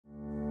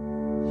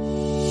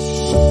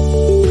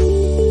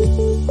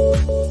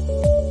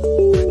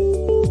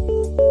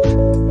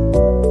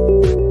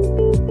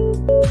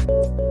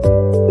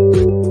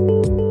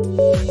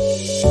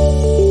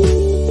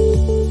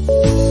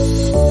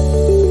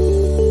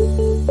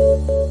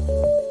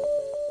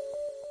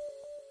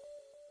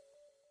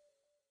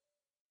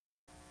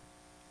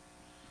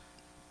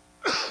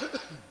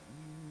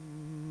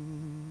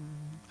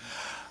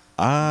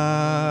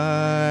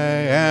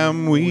I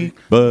am weak,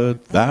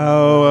 but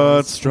thou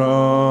art strong.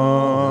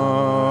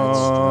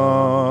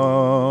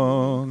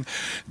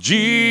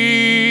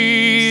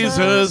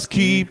 Jesus,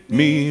 keep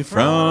me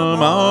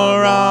from all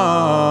wrong.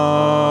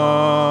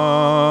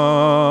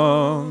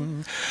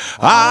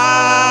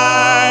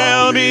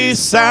 I'll be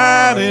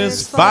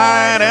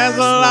satisfied as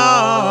long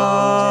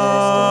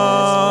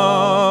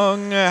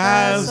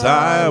as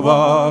I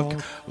walk.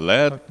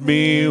 Let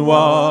me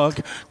walk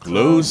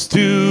close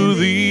to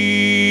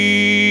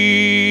thee.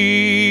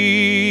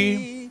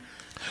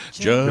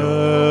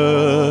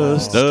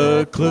 Just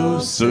a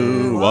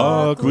closer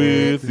walk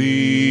with thee.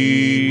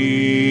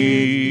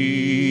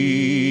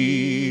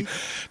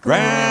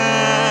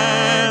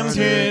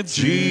 Granted,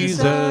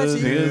 Jesus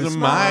is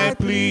my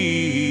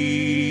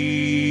plea.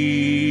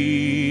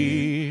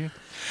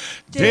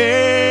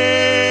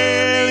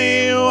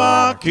 Daily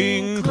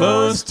walking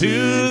close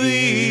to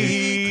thee.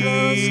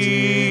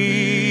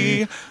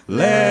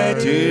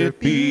 Let it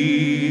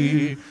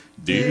be,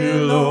 dear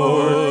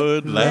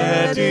Lord,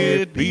 let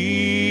it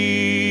be.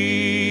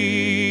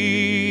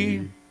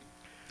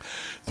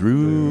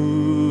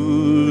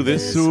 Through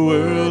this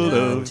world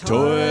of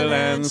toil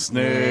and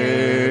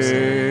snares,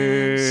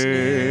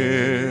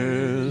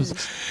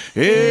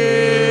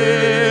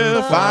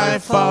 if I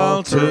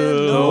falter,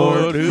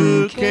 Lord,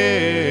 who cares?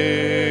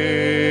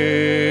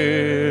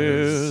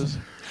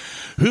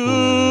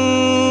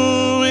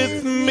 Who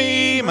with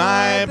me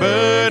my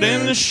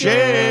burden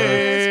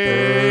shares?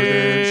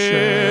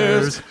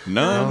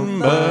 None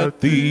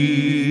but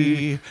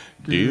thee,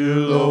 dear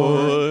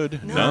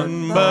Lord,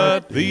 none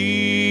but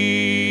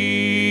thee.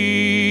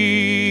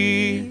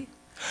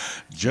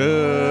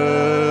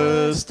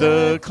 Just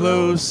a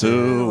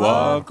closer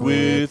walk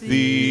with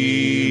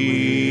thee.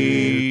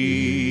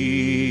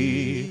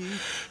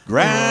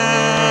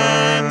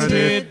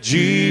 Granted,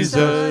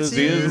 Jesus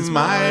is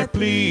my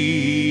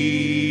plea.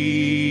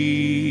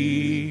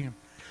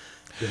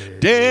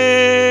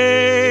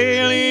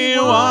 Daily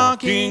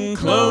walking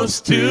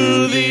close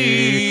to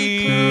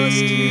thee.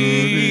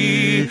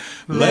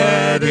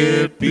 Let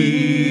it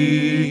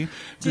be,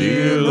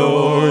 dear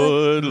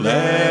Lord,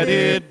 let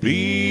it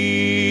be.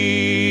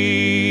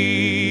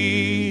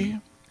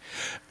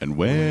 And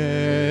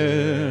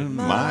when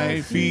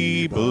my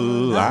feeble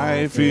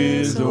life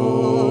is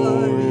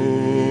o'er,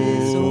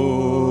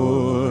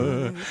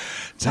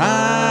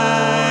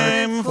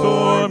 time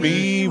for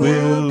me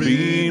will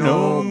be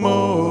no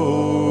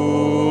more.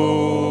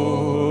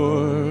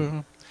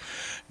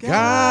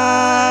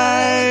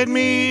 Guide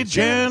me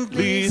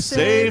gently,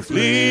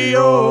 safely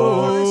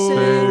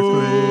o'er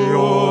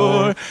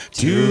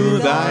to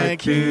thy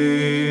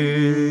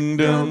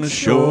kingdom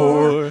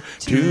shore,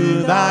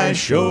 to thy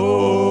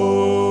shore.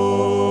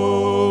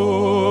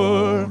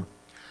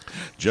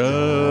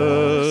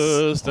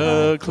 Just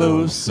a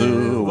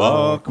closer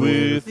walk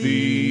with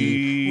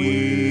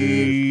thee.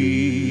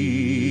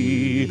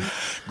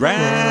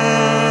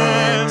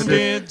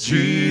 Granted,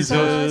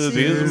 Jesus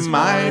is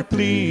my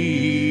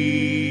plea.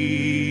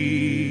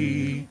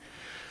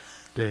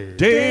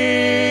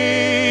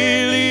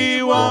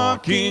 Daily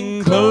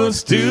walking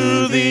close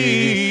to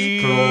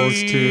thee,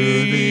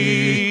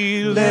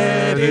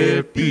 let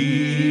it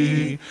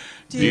be,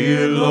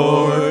 dear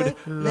Lord,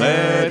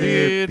 let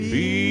it be.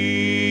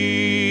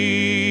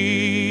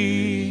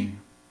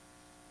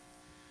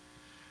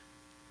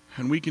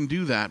 And we can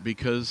do that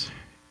because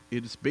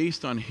it's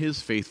based on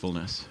His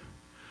faithfulness,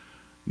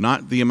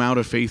 not the amount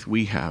of faith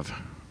we have.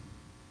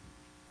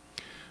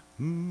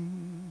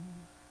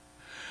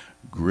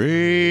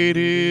 Great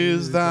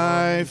is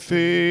thy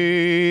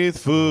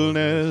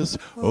faithfulness,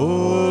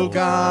 O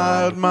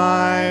God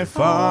my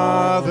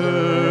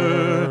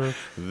Father.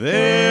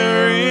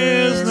 There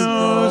is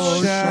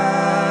no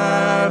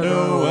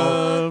shadow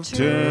of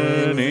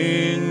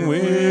turning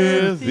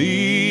with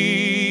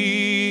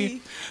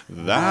thee.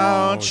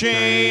 Thou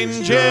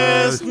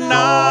changest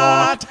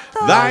not,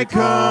 thy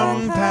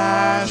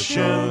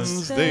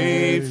compassions,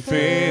 they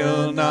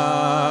fail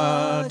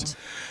not.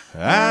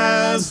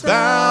 As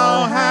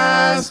thou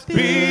hast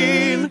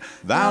been,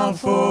 thou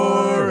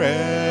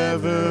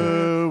forever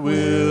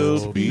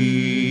wilt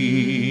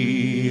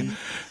be.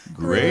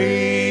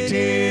 Great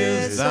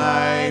is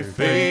thy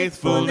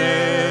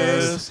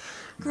faithfulness,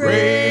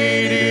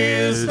 great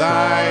is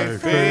thy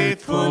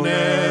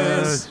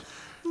faithfulness.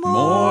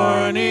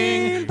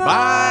 Morning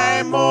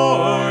by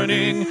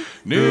morning,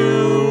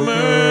 new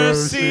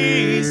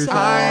mercies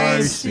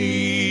I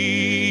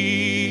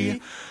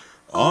see.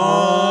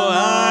 All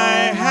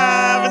I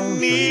have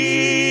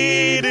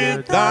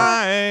needed,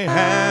 thy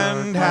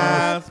hand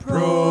hath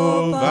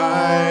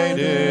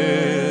provided.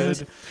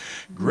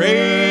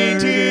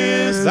 Great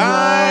is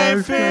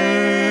thy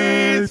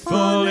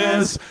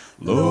faithfulness,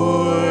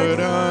 Lord,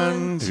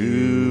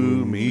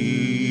 unto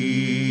me.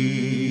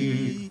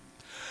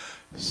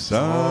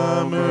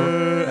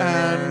 Summer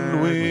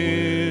and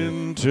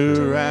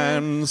winter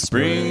and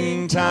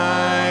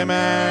springtime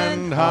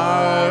and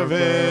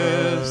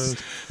harvest,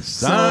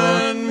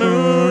 sun,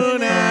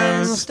 moon,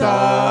 and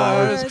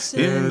stars stars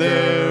in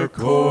their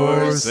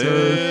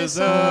courses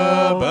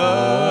above.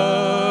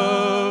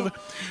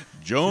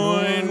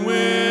 Join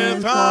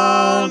with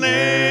all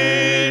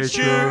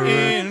nature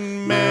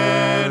in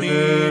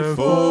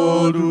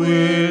manifold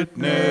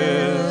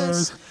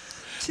witness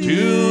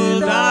to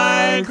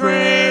thy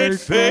great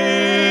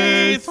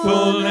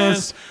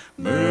faithfulness,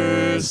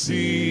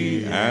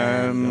 mercy,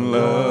 and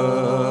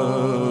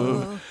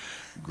love.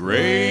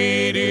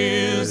 Great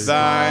is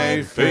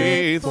thy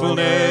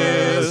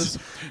faithfulness,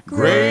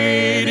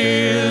 great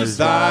is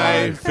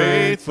thy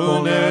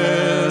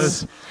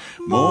faithfulness.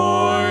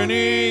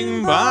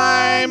 Morning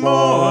by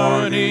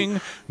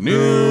morning,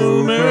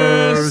 new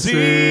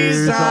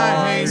mercies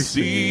I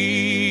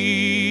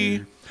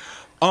see.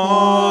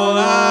 All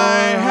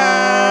I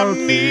have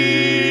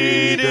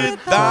needed,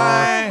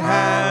 thy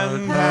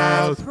hand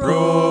hath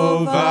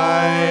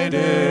provided.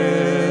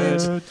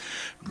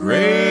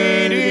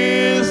 Great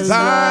is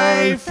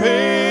thy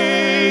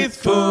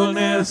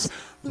faithfulness,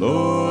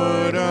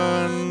 Lord,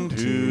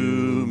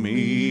 unto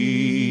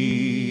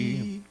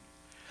me.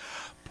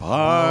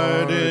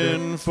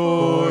 Pardon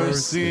for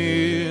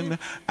sin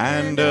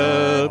and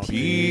a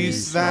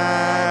peace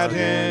that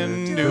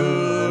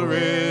endureth,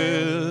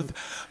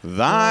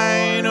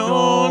 thine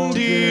own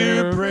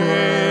dear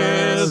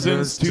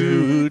presence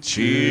to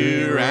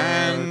cheer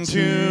and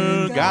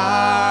to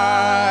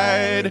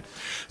guide,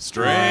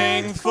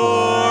 strength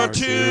for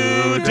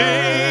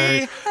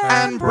today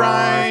and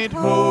bright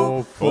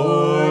hope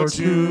for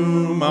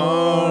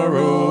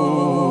tomorrow.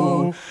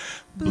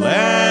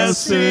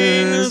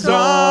 Blessings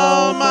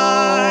all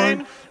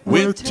mine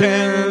with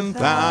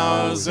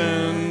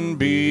 10,000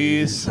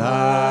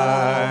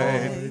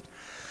 beside.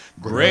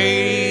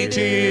 Great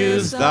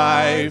is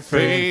thy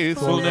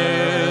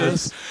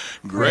faithfulness,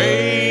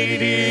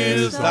 great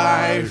is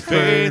thy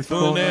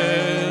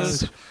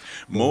faithfulness.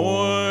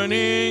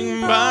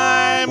 Morning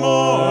by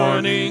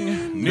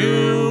morning,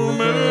 new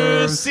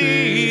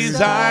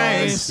mercies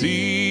I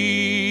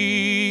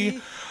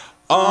see.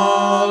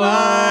 All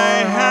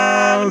I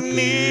have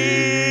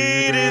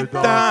needed,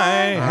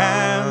 thy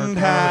hand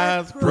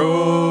hath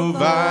provided.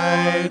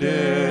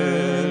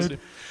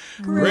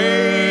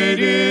 Great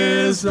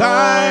is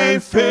thy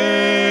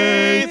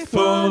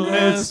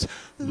faithfulness,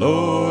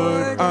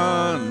 Lord,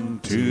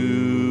 unto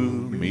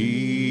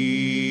me.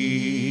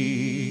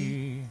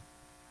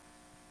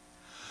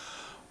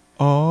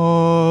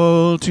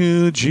 All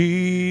to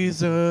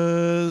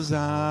Jesus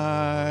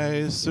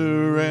I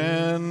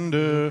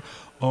surrender,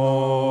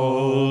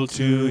 all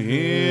to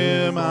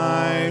him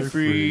I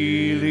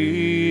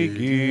freely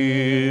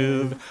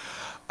give.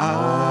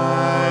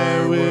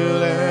 I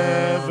will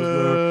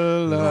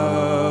ever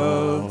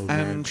love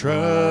and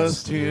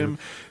trust him,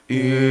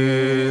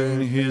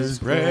 in his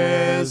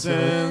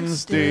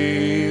presence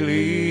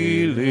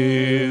daily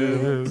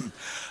live.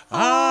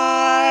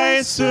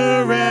 I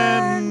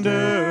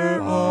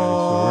surrender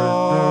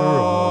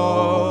all.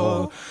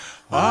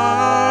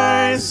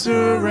 I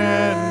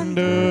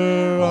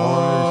surrender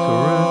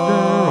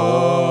all.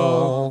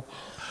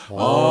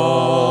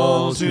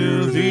 All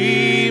to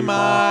thee,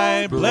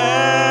 my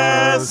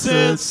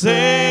blessed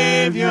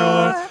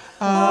Savior,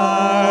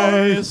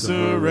 I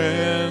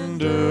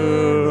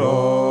surrender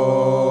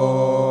all.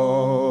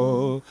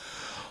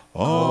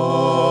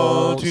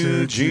 All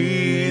to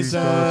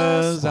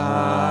Jesus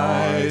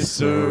I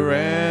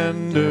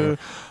surrender,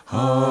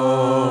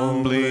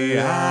 humbly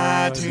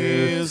at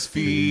his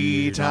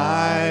feet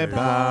I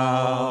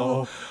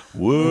bow.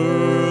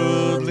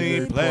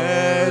 Worldly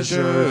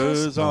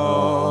pleasures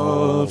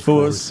all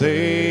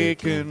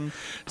forsaken,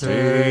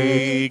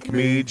 take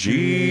me,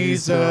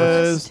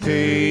 Jesus,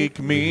 take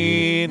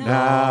me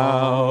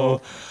now.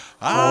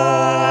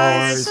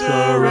 I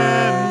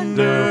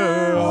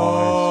surrender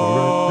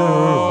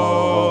all.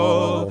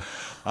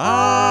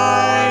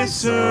 I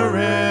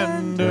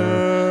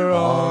surrender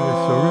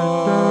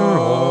all.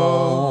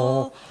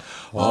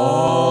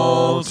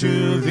 All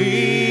to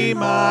thee,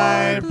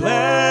 my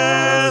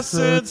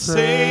blessed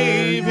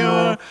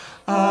Savior,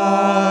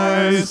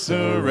 I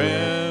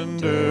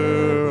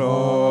surrender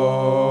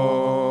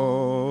all.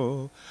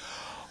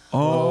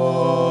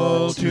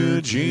 All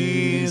to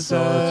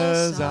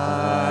Jesus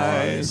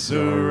I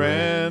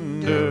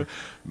surrender.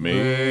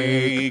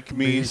 Make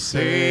me,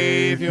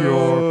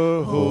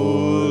 Savior,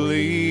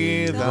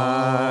 wholly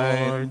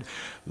thine.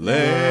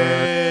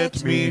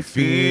 Let me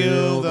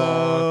feel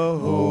the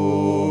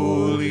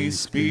Holy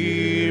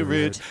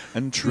Spirit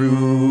and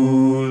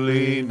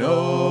truly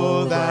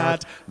know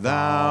that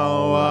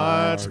thou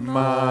art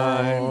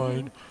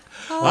mine.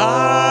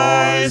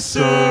 I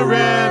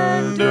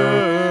surrender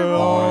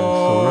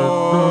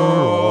all.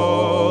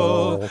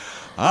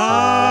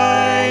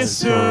 I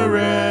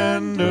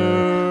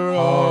surrender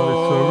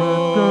all.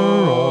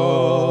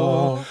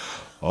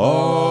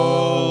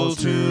 All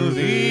to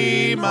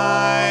thee,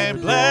 my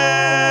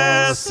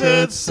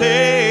blessed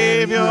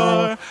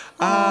Savior,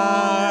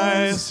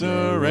 I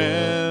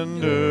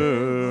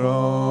surrender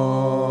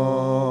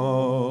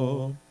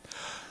all.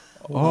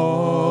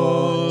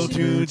 All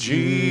to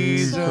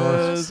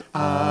Jesus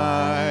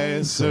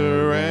I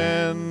surrender.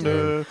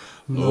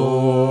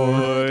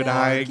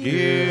 I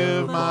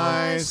give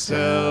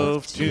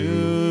myself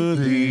to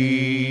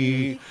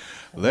thee.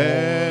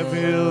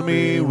 Fill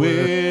me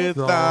with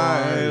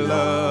thy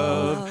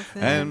love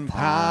and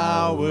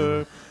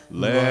power.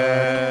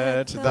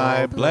 Let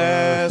thy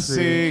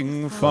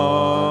blessing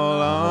fall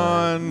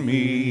on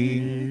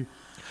me.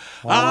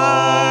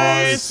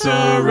 I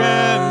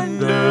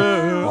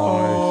surrender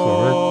all.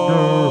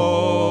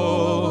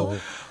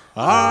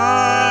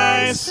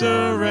 I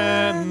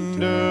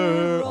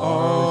surrender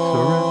all.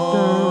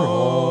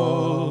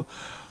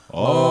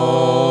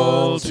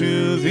 All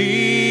to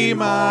thee,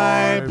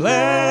 my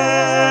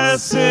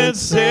blessed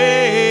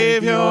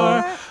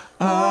Savior.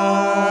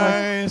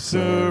 I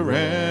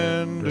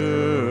surrender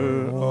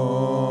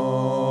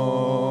all.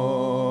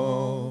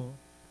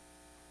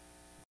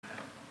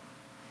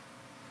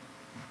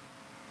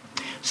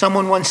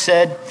 Someone once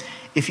said,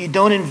 if you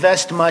don't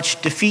invest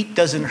much, defeat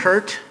doesn't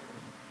hurt,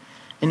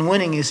 and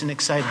winning isn't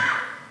exciting.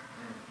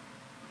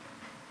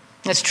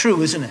 That's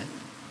true, isn't it?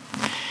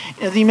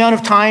 You know, the amount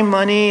of time,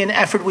 money, and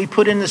effort we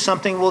put into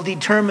something will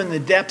determine the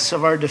depths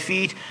of our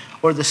defeat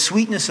or the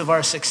sweetness of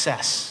our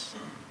success.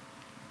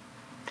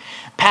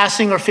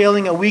 Passing or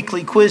failing a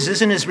weekly quiz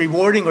isn't as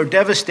rewarding or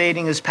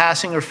devastating as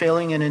passing or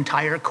failing an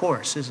entire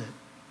course, is it?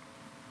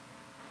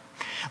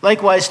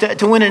 Likewise,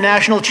 to win a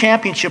national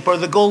championship or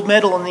the gold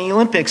medal in the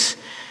Olympics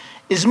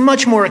is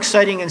much more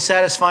exciting and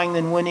satisfying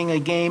than winning a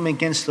game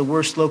against the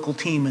worst local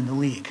team in the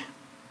league.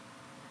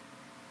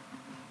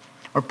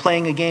 Or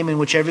playing a game in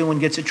which everyone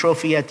gets a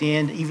trophy at the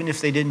end, even if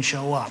they didn't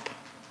show up.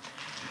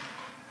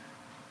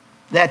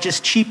 That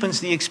just cheapens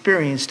the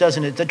experience,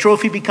 doesn't it? The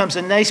trophy becomes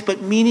a nice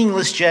but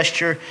meaningless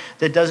gesture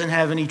that doesn't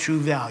have any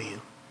true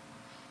value.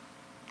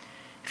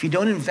 If you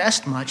don't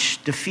invest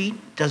much, defeat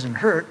doesn't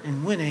hurt,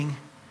 and winning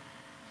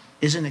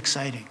isn't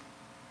exciting.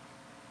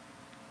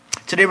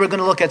 Today we're going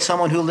to look at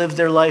someone who lived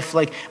their life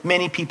like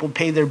many people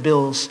pay their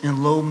bills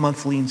in low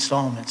monthly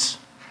installments.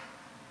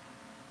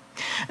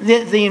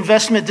 The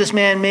investment this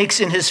man makes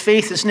in his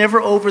faith is never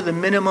over the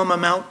minimum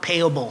amount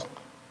payable.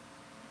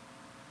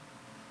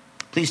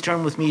 Please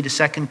turn with me to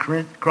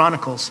 2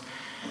 Chronicles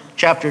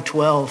chapter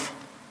 12.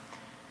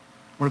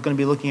 We're going to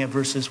be looking at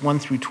verses 1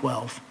 through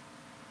 12.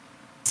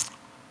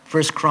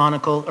 2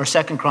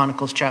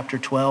 Chronicles chapter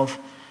 12,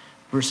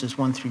 verses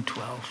 1 through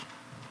 12.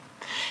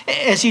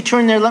 As you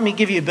turn there, let me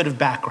give you a bit of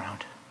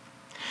background.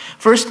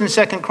 1 and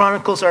 2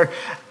 Chronicles are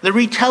the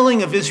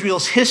retelling of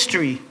Israel's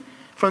history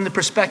from the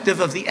perspective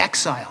of the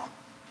exile.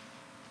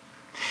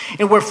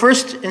 And where 1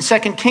 and 2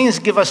 Kings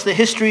give us the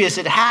history as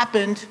it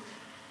happened,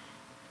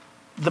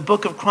 the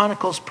book of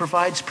Chronicles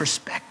provides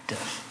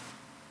perspective.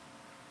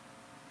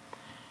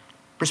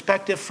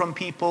 Perspective from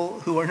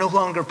people who are no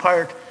longer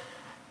part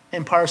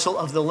and parcel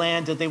of the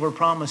land that they were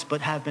promised,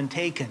 but have been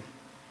taken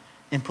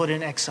and put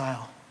in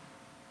exile.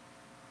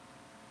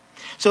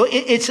 So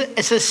it's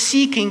a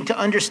seeking to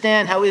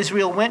understand how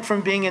Israel went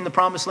from being in the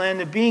promised land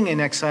to being in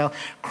exile.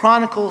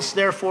 Chronicles,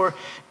 therefore,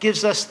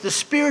 gives us the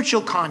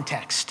spiritual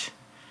context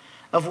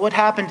of what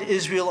happened to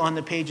Israel on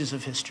the pages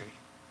of history.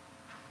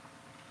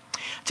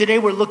 Today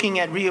we're looking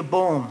at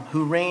Rehoboam,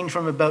 who reigned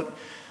from about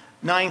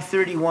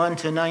 931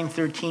 to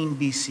 913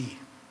 BC.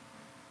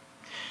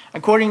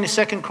 According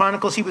to 2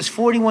 Chronicles, he was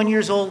 41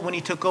 years old when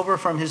he took over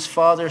from his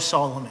father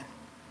Solomon.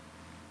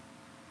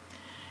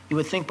 You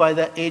would think by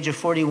that age of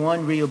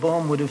 41,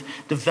 Rehoboam would have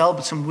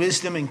developed some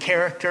wisdom and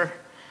character,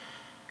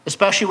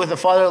 especially with a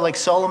father like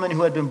Solomon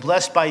who had been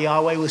blessed by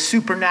Yahweh with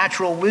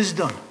supernatural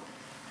wisdom.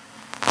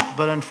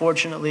 But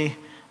unfortunately,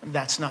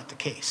 that's not the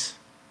case.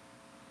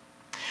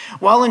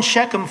 While in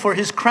Shechem for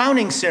his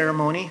crowning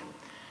ceremony,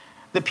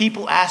 the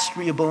people asked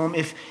Rehoboam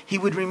if he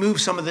would remove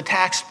some of the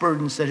tax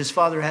burdens that his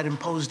father had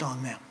imposed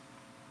on them.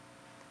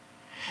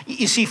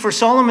 You see, for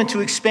Solomon to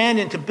expand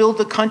and to build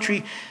the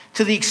country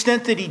to the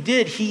extent that he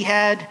did, he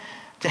had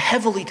to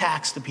heavily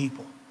tax the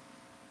people.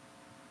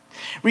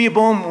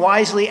 Rehoboam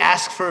wisely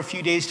asked for a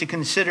few days to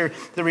consider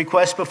the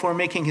request before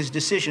making his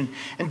decision.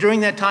 And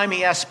during that time,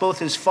 he asked both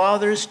his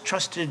father's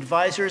trusted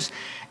advisors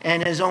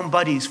and his own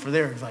buddies for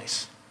their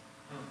advice.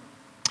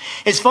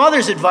 His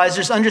father's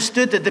advisors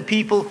understood that the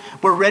people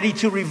were ready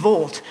to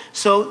revolt,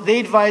 so they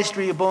advised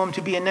Rehoboam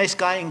to be a nice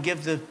guy and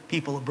give the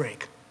people a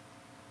break.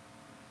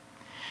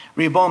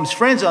 Rehoboam's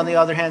friends, on the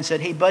other hand, said,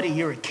 "Hey, buddy,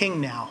 you're a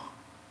king now.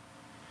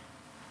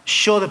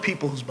 Show the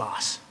people who's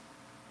boss."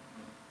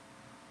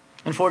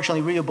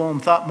 Unfortunately, Rehoboam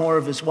thought more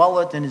of his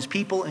wallet than his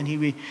people, and he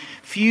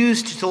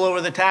refused to lower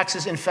the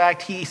taxes. In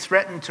fact, he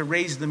threatened to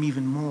raise them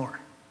even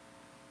more.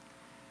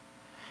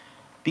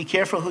 Be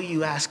careful who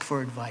you ask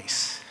for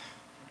advice.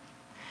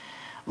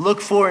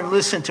 Look for and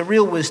listen to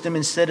real wisdom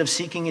instead of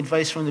seeking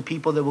advice from the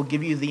people that will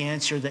give you the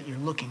answer that you're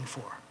looking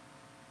for.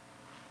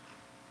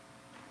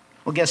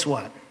 Well, guess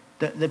what?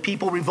 The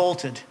people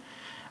revolted,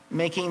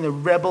 making the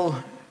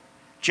rebel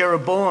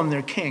Jeroboam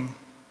their king.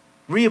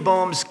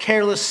 Rehoboam's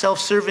careless,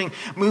 self-serving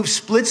move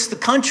splits the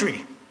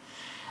country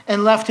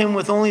and left him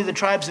with only the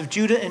tribes of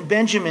Judah and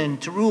Benjamin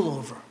to rule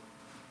over.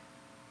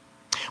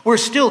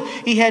 Worse still,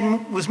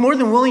 was more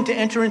than willing to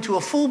enter into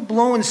a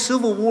full-blown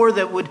civil war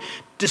that would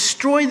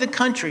destroy the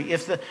country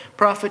if the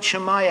prophet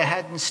Shemaiah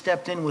hadn't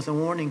stepped in with a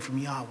warning from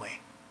Yahweh.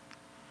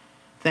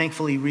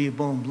 Thankfully,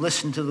 Rehoboam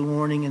listened to the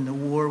warning and the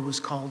war was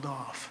called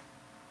off.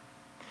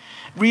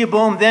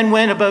 Rehoboam then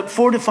went about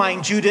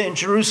fortifying Judah and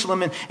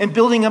Jerusalem and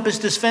building up his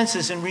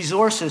defenses and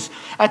resources.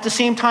 At the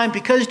same time,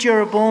 because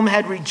Jeroboam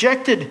had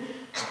rejected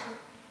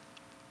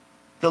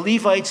the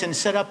Levites and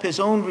set up his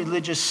own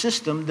religious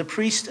system, the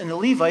priests and the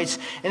Levites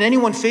and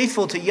anyone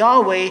faithful to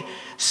Yahweh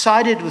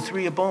sided with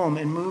Rehoboam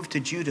and moved to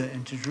Judah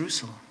and to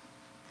Jerusalem.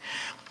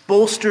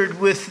 Bolstered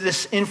with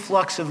this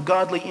influx of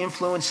godly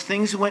influence,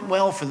 things went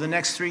well for the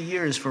next 3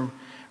 years for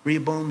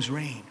Rehoboam's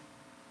reign.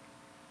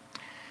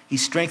 He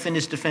strengthened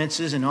his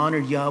defenses and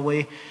honored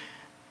Yahweh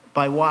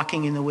by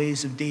walking in the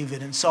ways of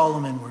David and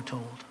Solomon, we're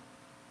told.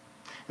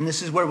 And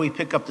this is where we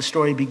pick up the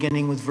story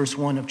beginning with verse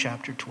 1 of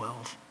chapter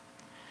 12.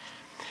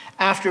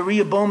 After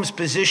Rehoboam's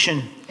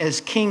position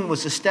as king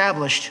was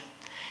established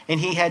and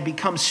he had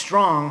become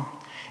strong,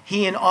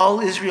 he and all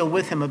Israel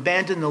with him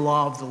abandoned the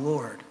law of the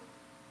Lord.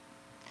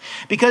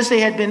 Because they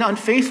had been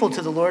unfaithful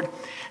to the Lord,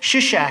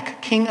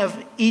 Shishak, king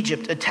of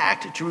Egypt,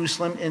 attacked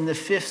Jerusalem in the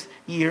 5th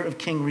year of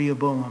King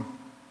Rehoboam.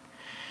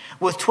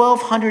 With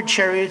 1,200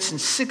 chariots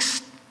and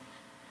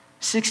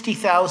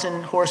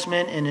 60,000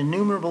 horsemen and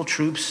innumerable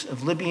troops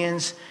of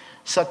Libyans,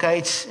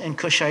 Sukkites, and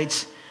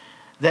Cushites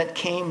that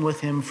came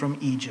with him from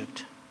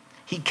Egypt.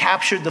 He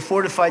captured the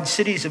fortified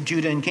cities of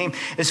Judah and came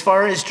as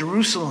far as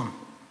Jerusalem.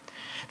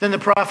 Then the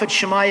prophet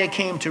Shemaiah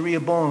came to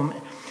Rehoboam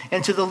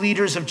and to the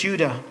leaders of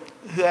Judah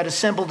who had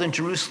assembled in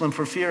Jerusalem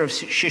for fear of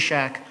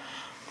Shishak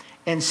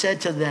and said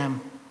to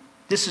them,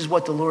 "This is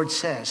what the Lord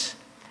says.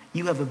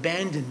 You have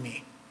abandoned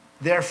me.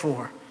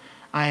 Therefore,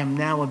 I am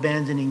now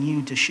abandoning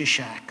you to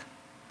Shishak."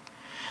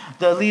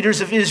 The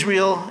leaders of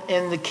Israel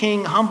and the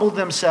king humbled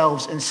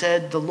themselves and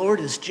said, "The Lord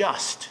is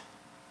just."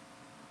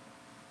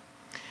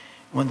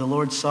 When the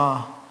Lord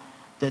saw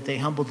that they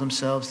humbled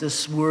themselves,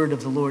 this word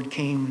of the Lord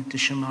came to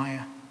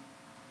Shemaiah.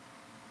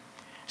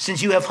 Since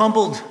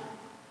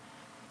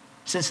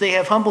they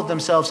have humbled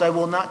themselves, I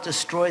will not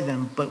destroy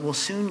them, but will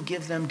soon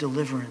give them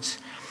deliverance.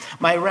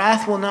 My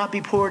wrath will not be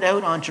poured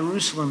out on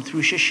Jerusalem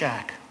through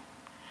Shishak.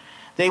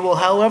 They will,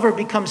 however,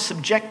 become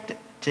subject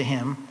to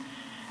him,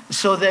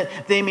 so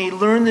that they may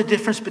learn the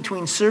difference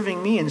between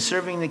serving me and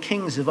serving the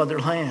kings of other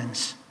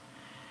lands.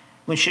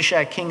 When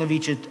Shishak, king of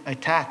Egypt,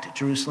 attacked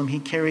Jerusalem, he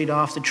carried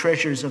off the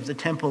treasures of the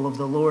temple of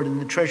the Lord and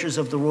the treasures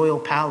of the royal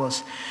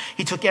palace.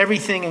 He took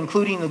everything,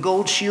 including the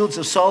gold shields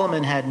of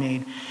Solomon had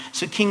made.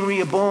 So King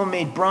Rehoboam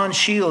made bronze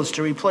shields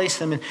to replace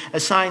them and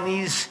assigned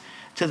these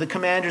to the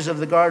commanders of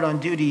the guard on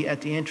duty at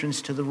the entrance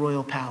to the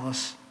royal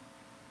palace.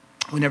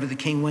 Whenever the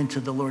king went to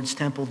the Lord's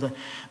temple, the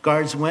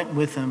guards went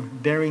with him,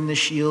 bearing the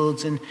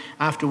shields, and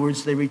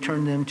afterwards they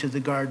returned them to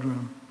the guard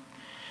room.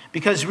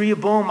 Because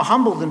Rehoboam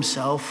humbled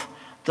himself,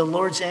 the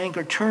Lord's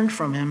anger turned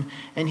from him,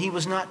 and he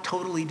was not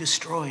totally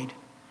destroyed.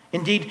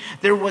 Indeed,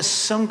 there was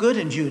some good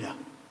in Judah.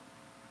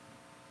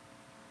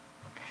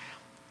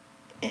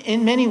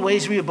 In many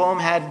ways, Rehoboam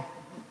had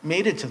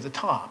made it to the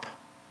top.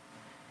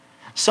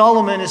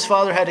 Solomon, his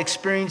father, had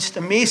experienced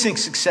amazing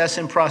success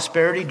and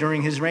prosperity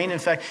during his reign. In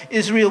fact,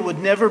 Israel would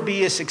never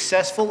be as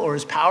successful or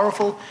as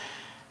powerful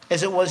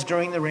as it was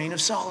during the reign of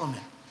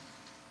Solomon.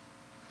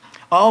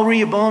 All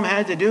Rehoboam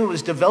had to do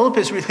was develop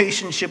his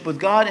relationship with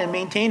God and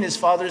maintain his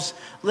father's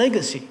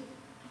legacy.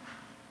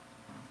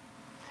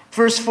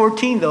 Verse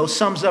 14, though,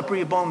 sums up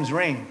Rehoboam's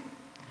reign.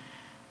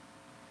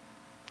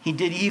 He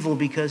did evil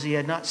because he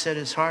had not set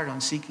his heart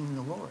on seeking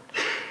the Lord.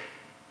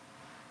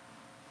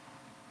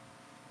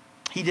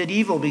 He did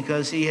evil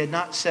because he had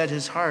not set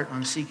his heart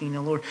on seeking the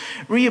Lord.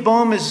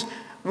 Rehoboam is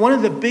one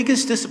of the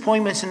biggest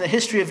disappointments in the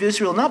history of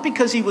Israel, not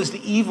because he was the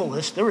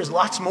evilest. There was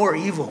lots more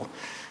evil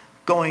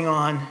going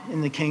on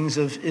in the kings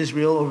of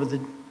Israel over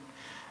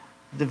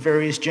the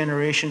various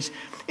generations.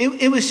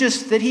 It was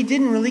just that he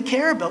didn't really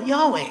care about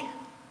Yahweh.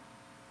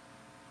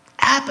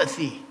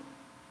 Apathy.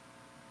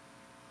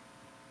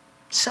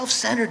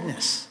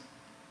 Self-centeredness.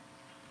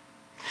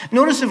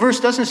 Notice the verse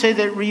doesn't say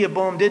that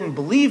Rehoboam didn't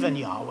believe in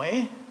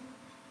Yahweh.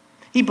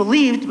 He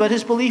believed, but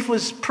his belief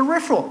was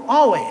peripheral,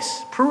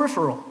 always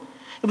peripheral.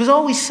 It was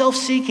always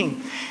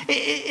self-seeking.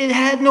 It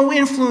had no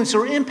influence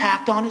or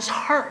impact on his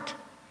heart.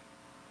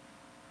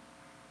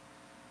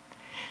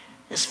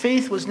 His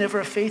faith was never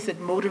a faith that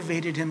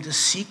motivated him to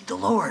seek the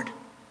Lord.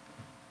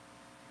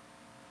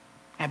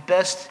 At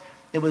best,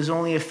 it was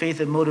only a faith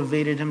that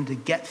motivated him to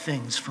get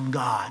things from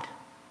God.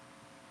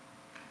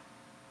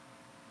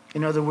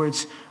 In other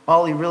words,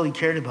 all he really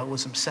cared about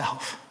was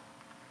himself.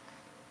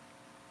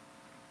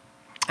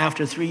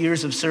 After 3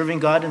 years of serving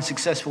God and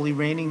successfully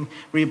reigning,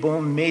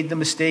 Rehoboam made the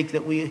mistake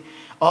that we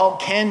all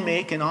can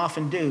make and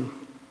often do.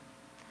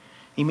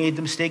 He made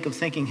the mistake of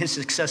thinking his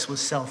success was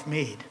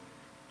self-made,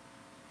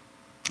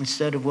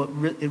 instead of what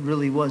it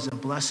really was, a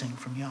blessing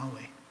from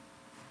Yahweh.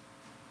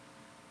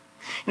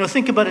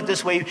 Think about it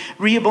this way.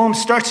 Rehoboam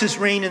starts his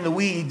reign in the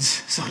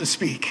weeds, so to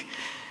speak.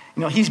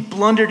 He's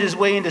blundered his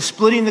way into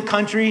splitting the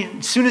country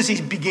as soon as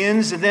he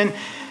begins, and then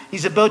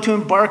He's about to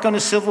embark on a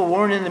civil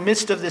war, and in the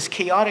midst of this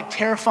chaotic,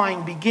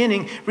 terrifying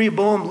beginning,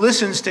 Rehoboam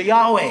listens to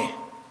Yahweh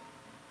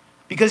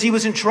because he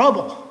was in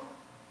trouble.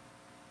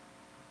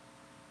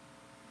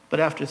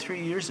 But after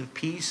 3 years of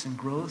peace and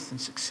growth and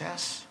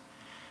success,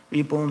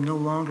 Rehoboam no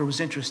longer was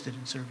interested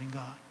in serving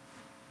God.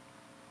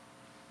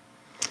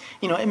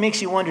 You know, it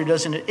makes you wonder,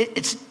 doesn't it?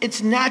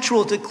 It's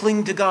natural to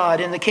cling to God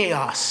in the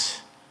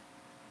chaos.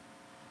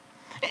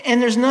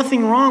 And there's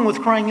nothing wrong with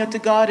crying out to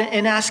God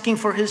and asking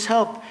for his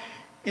help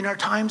in our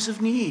times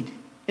of need.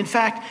 In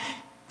fact,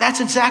 that's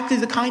exactly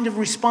the kind of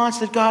response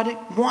that God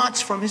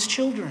wants from his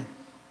children.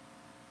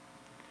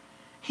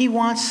 He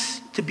wants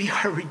to be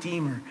our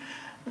Redeemer.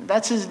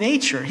 That's his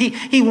nature.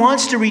 He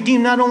wants to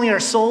redeem not only our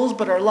souls,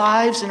 but our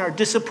lives and our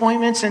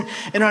disappointments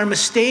and our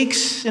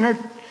mistakes and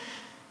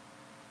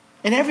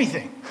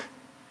everything.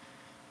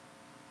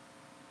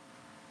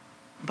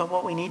 But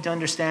what we need to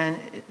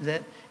understand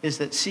is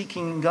that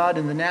seeking God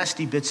in the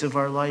nasty bits of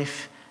our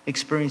life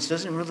experience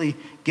doesn't really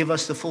give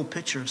us the full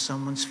picture of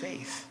someone's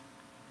faith.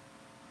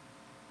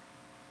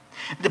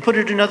 To put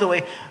it another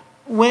way,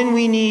 when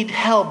we need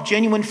help,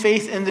 genuine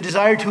faith and the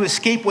desire to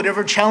escape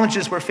whatever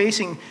challenges we're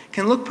facing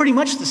can look pretty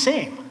much the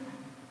same.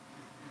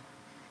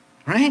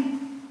 Right?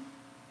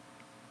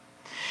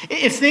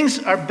 If things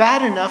are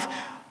bad enough,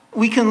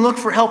 we can look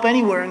for help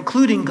anywhere,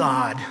 including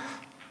God.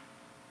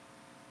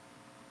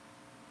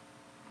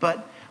 But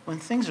when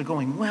things are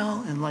going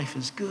well and life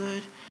is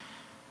good,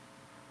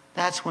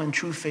 that's when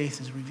true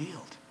faith is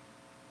revealed.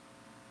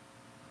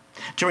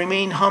 To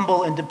remain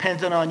humble and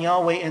dependent on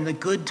Yahweh in the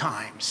good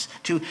times.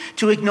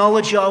 To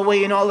acknowledge Yahweh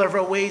in all of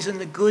our ways in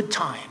the good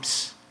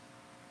times.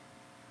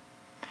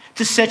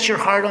 To set your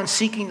heart on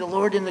seeking the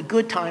Lord in the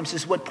good times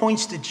is what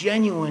points to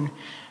genuine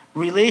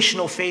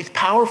relational faith,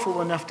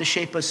 powerful enough to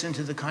shape us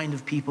into the kind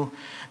of people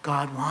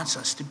God wants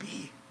us to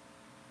be.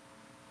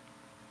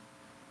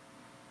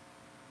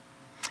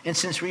 And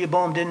since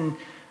Rehoboam didn't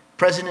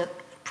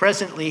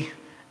presently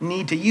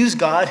need to use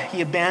God,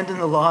 he abandoned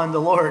the law and the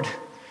Lord,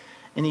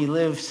 and he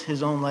lived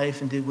his own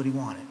life and did what he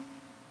wanted.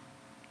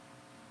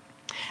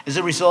 As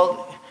a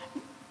result,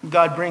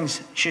 God brings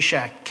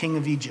Shishak, king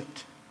of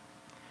Egypt.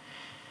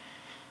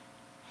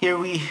 Here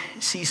we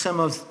see some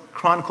of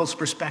Chronicles'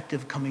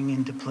 perspective coming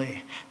into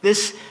play.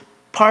 This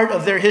part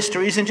of their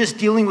history isn't just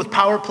dealing with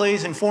power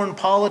plays and foreign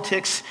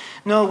politics.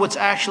 No, what's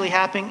actually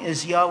happening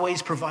is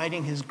Yahweh's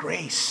providing his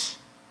grace.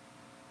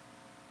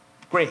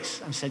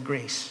 Grace. I said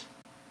grace.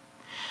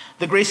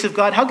 The grace of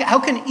God. How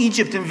can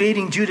Egypt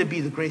invading Judah be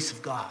the grace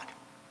of God?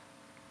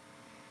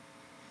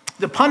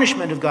 The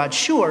punishment of God,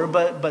 sure,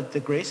 but the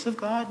grace of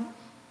God?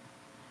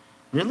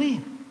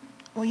 Really?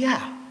 Well,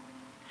 yeah.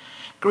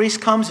 Grace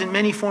comes in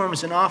many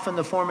forms, and often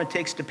the form it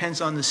takes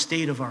depends on the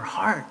state of our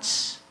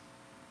hearts.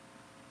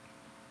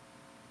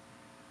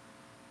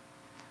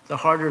 The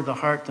harder the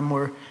heart, the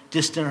more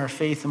distant our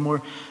faith, the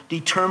more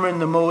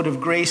determined the mode of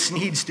grace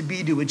needs to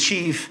be to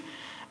achieve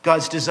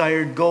God's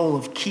desired goal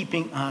of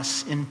keeping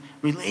us in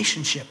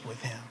relationship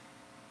with him.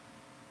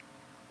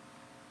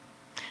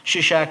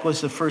 Shishak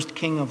was the first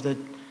king of the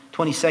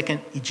 22nd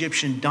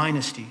Egyptian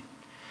dynasty.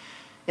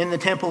 In the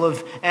temple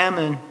of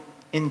Ammon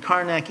in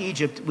Karnak,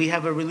 Egypt, we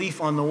have a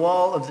relief on the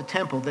wall of the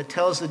temple that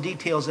tells the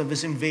details of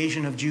his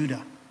invasion of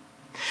Judah.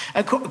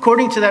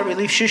 According to that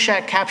relief,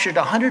 Shishak captured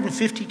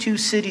 152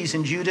 cities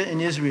in Judah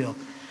and Israel.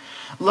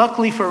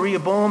 Luckily for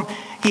Rehoboam,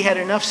 he had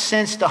enough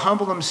sense to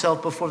humble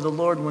himself before the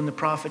Lord when the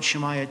prophet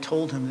Shemaiah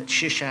told him that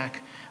Shishak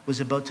was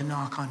about to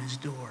knock on his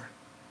door.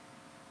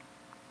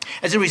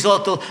 As a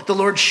result, the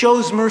Lord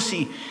shows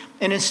mercy,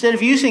 and instead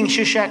of using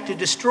Shishak to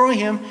destroy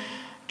him,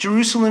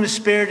 Jerusalem is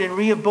spared, and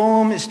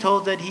Rehoboam is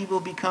told that he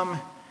will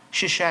become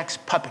Shishak's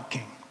puppet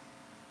king.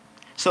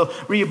 So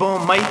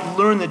Rehoboam might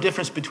learn the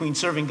difference between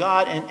serving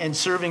God and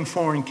serving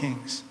foreign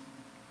kings.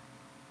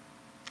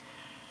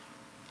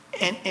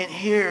 And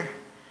here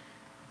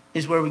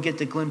is where we get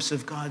the glimpse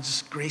of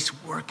God's grace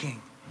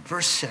working.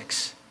 Verse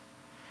 6.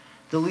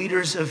 The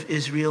leaders of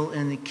Israel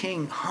and the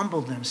king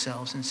humbled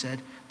themselves and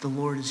said, "The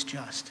Lord is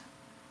just."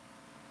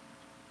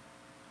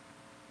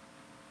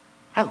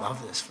 I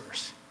love this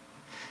verse.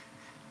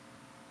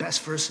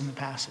 Best verse in the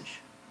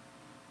passage.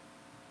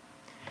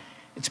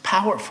 It's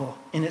powerful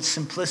in its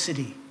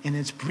simplicity, in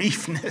its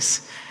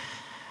briefness.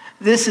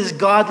 This is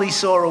godly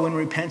sorrow and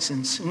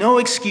repentance. No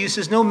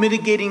excuses, no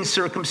mitigating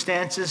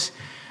circumstances,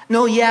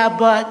 no yeah,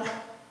 but,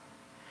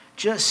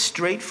 just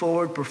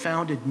straightforward,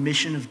 profound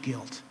admission of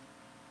guilt.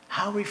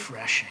 How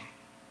refreshing.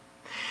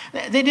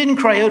 They didn't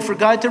cry out for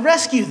God to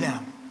rescue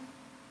them.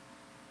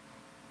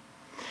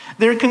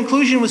 Their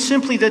conclusion was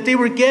simply that they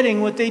were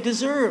getting what they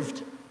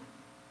deserved.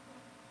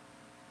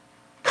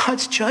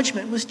 God's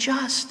judgment was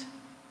just.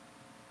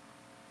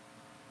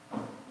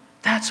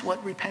 That's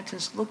what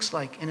repentance looks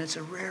like, and it's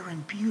a rare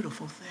and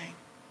beautiful thing.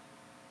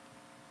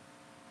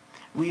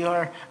 We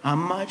are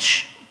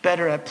much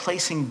better at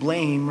placing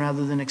blame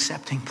rather than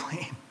accepting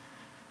blame.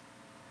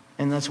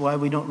 And that's why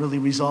we don't really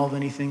resolve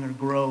anything or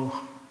grow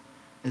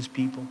as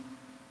people.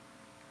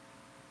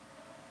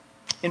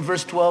 In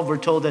verse 12, we're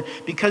told that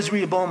because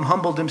Rehoboam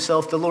humbled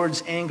himself, the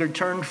Lord's anger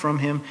turned from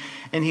him,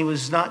 and he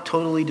was not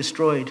totally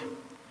destroyed.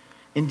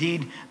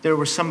 Indeed, there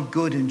was some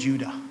good in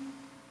Judah.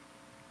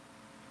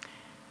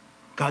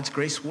 God's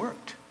grace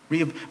worked.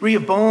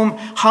 Rehoboam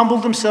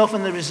humbled himself,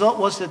 and the result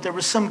was that there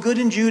was some good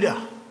in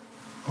Judah.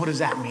 What does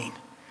that mean?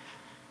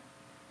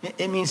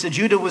 It means that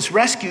Judah was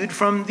rescued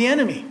from the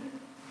enemy.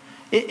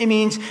 It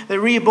means that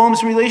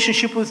Rehoboam's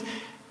relationship with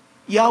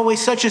Yahweh,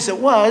 such as it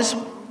was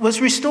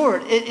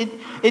restored.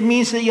 It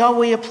means that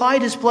Yahweh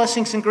applied his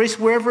blessings and grace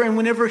wherever and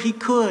whenever he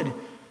could,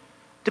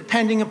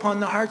 depending upon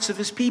the hearts of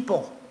his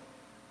people.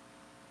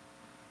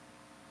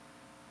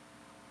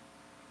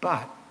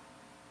 But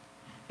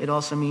it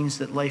also means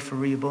that life for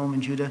Rehoboam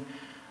and Judah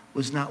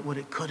was not what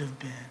it could have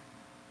been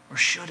or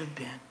should have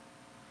been.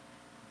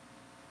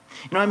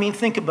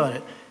 Think about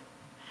it.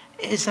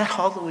 Is that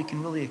all that we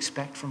can really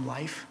expect from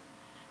life?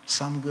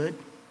 Some good?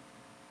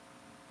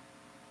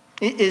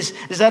 Is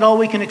that all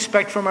we can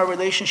expect from our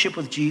relationship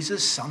with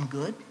Jesus? Some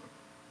good?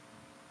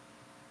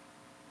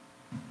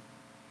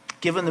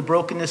 Given the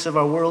brokenness of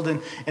our world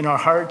and our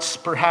hearts,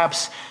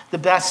 perhaps the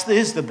best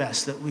is the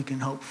best that we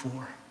can hope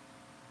for.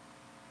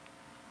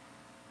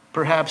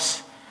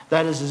 Perhaps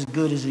that is as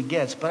good as it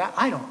gets, but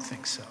I don't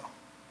think so.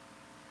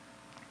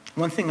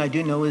 One thing I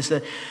do know is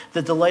that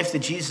the life that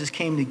Jesus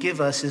came to give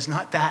us is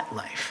not that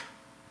life.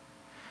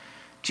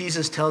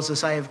 Jesus tells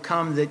us, I have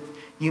come that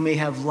you may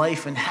have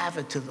life and have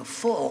it to the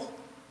full.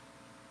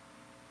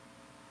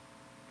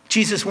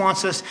 Jesus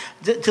wants us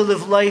to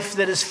live life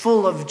that is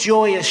full of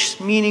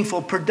joyous,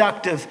 meaningful,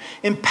 productive,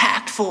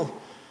 impactful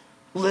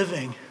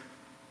living.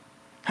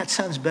 That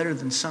sounds better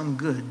than some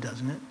good,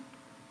 doesn't it?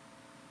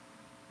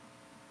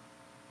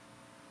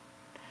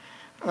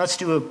 Let's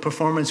do a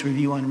performance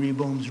review on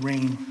Rehoboam's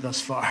reign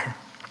thus far.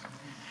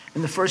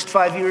 In the first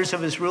 5 years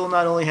of his rule,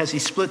 not only has he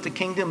split the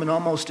kingdom and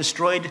almost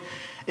destroyed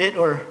it,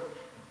 or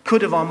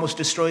could have almost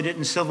destroyed it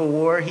in civil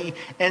war, he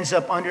ends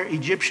up under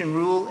Egyptian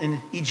rule and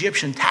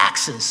Egyptian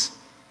taxes.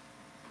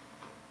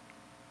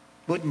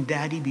 Wouldn't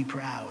Daddy be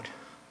proud?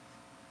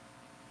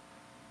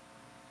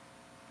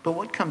 But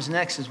what comes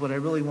next is what I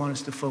really want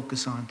us to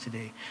focus on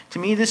today. To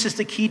me, this is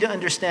the key to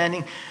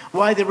understanding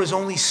why there was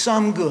only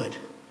some good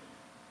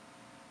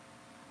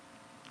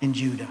in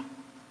Judah.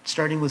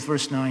 Starting with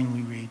verse 9,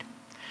 we read,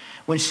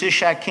 When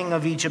Shishak, king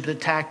of Egypt,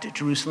 attacked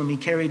Jerusalem, he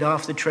carried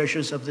off the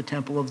treasures of the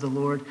temple of the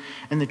Lord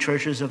and the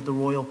treasures of the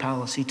royal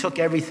palace. He took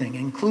everything,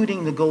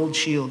 including the gold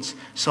shields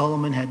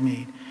Solomon had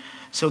made.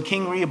 So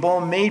King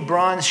Rehoboam made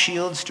bronze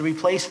shields to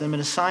replace them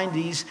and assigned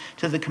these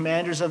to the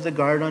commanders of the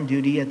guard on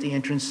duty at the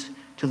entrance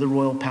to the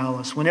royal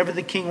palace. Whenever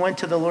the king went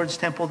to the Lord's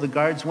temple, the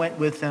guards went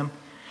with them,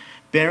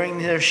 bearing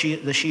the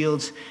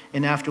shields,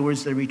 and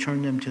afterwards they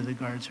returned them to the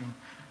guard's room.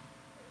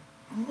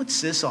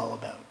 What's this all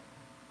about?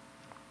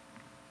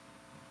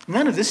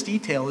 None of this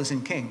detail is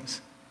in Kings,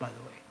 by the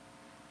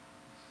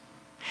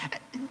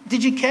way.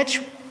 Did you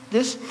catch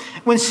this?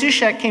 When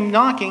Shishak came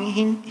knocking,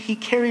 he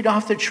carried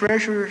off the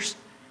treasuries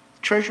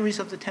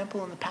of the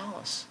temple and the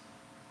palace.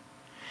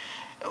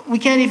 We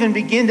can't even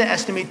begin to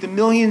estimate the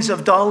millions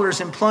of dollars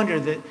in plunder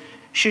that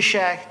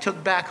Shishak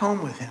took back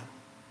home with him.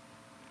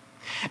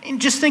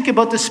 And just think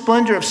about the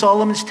splendor of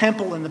Solomon's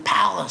temple and the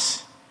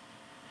palace.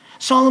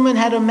 Solomon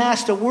had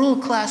amassed a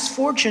world-class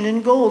fortune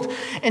in gold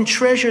and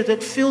treasure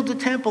that filled the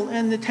temple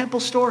and the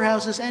temple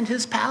storehouses and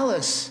his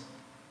palace.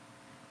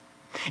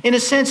 In a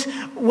sense,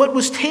 what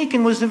was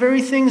taken was the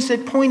very things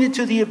that pointed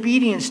to the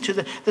obedience, to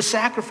the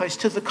sacrifice,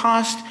 to the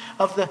cost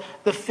of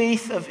the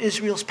faith of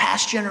Israel's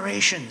past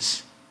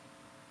generations.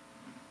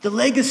 The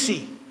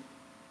legacy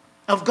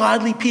of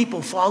godly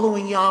people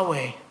following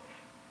Yahweh.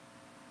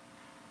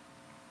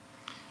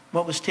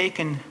 What was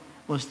taken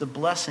was the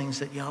blessings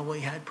that Yahweh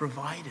had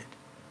provided.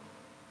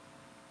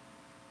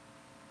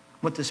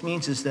 What this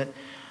means is that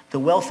the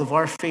wealth of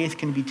our faith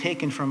can be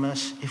taken from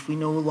us if we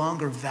no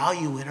longer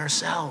value it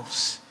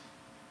ourselves.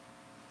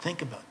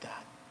 Think about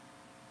that.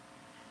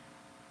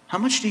 How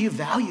much do you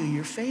value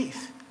your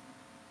faith?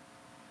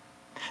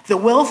 The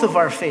wealth of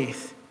our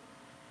faith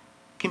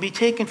can be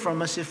taken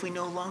from us if we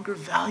no longer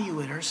value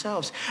it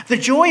ourselves. The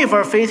joy of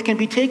our faith can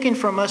be taken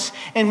from us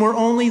and we're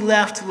only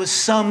left with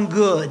some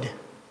good.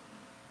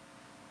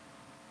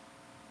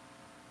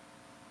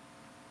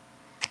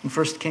 In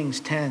 1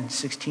 Kings 10,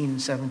 16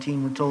 and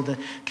 17, we're told that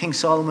King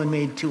Solomon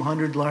made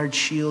 200 large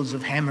shields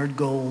of hammered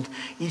gold,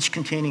 each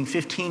containing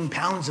 15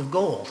 pounds of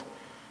gold.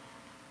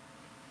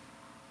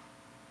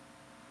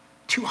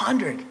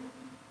 200.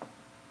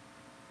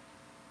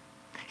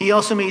 He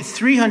also made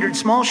 300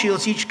 small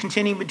shields, each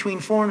containing between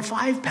 4 and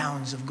 5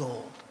 pounds of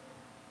gold.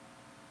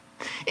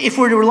 If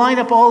we were to line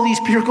up all these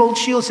pure gold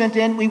shields end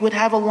to end, we would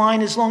have a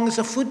line as long as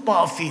a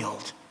football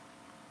field,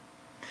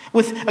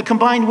 with a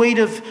combined weight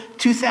of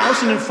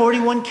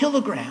 2,041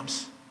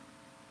 kilograms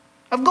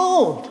of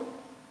gold.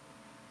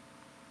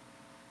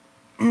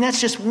 And that's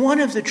just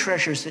one of the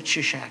treasures that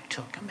Shishak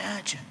took.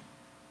 Imagine.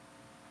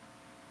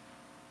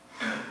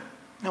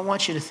 I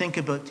want you to think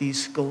about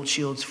these gold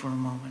shields for a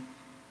moment.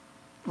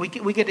 We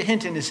get a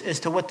hint as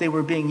to what they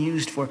were being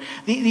used for.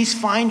 These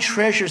fine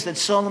treasures that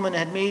Solomon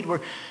had made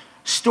were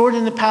stored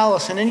in the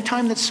palace, and any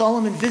time that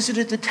Solomon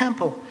visited the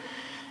temple,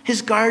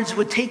 his guards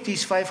would take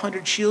these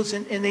 500 shields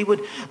and they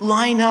would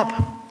line up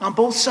on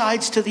both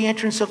sides to the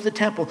entrance of the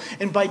temple.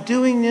 And by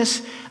doing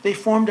this, they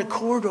formed a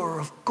corridor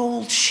of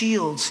gold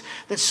shields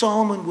that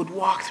Solomon would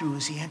walk through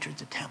as he entered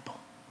the temple.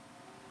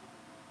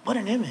 What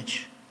an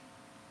image.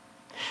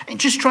 And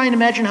just try and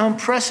imagine how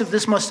impressive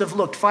this must have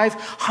looked.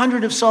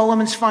 500 of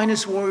Solomon's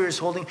finest warriors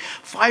holding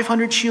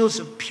 500 shields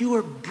of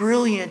pure,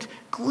 brilliant,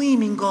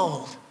 gleaming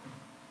gold.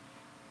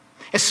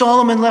 As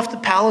Solomon left the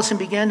palace and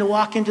began to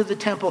walk into the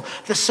temple,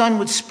 the sun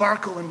would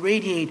sparkle and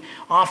radiate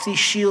off these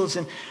shields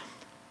in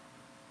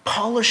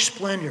polished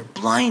splendor,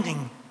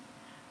 blinding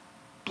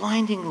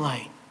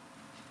light.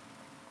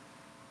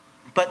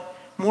 But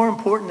more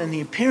important than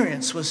the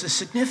appearance was the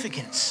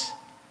significance.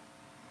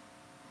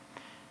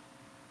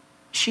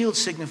 Shields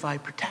signify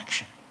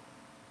protection,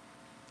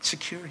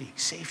 security,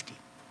 safety.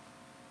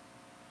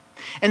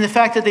 And the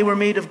fact that they were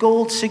made of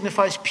gold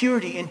signifies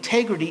purity,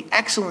 integrity,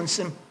 excellence,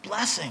 and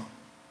blessing.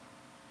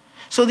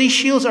 So these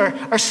shields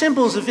are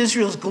symbols of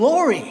Israel's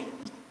glory.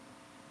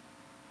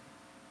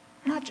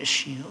 Not just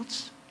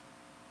shields.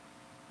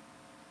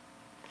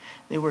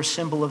 They were a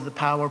symbol of the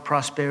power,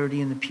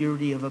 prosperity, and the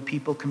purity of a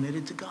people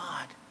committed to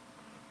God.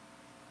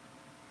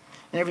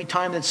 And every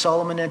time that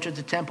Solomon entered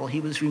the temple,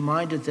 he was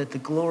reminded that the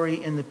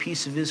glory and the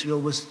peace of Israel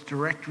was the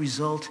direct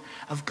result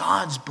of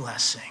God's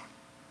blessing.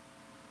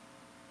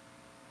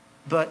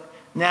 But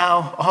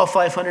now all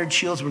 500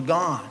 shields were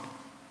gone.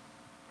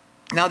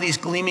 Now these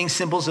gleaming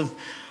symbols of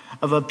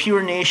a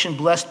pure nation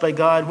blessed by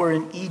God were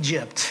in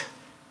Egypt.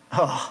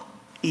 Oh,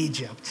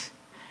 Egypt.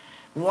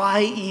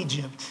 Why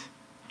Egypt?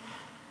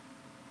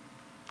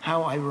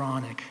 How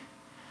ironic.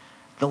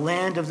 The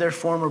land of their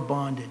former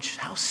bondage.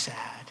 How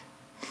sad.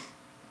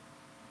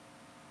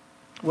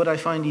 What I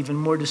find even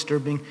more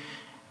disturbing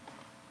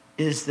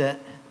is that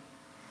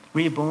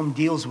Rehoboam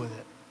deals with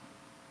it.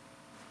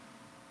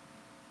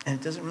 And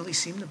it doesn't really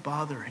seem to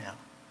bother him.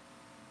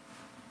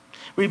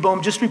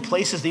 Rehoboam just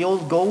replaces the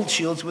old gold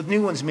shields with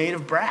new ones made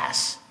of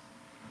brass.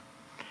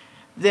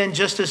 Then,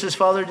 just as his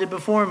father did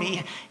before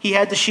him, he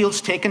had the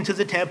shields taken to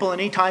the temple.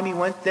 Anytime he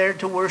went there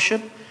to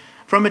worship,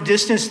 from a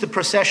distance, the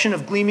procession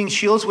of gleaming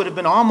shields would have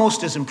been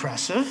almost as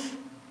impressive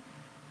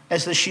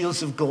as the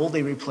shields of gold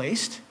they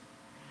replaced.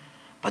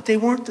 But they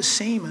weren't the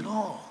same at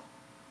all.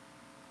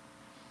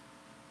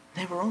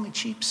 They were only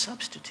cheap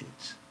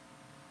substitutes.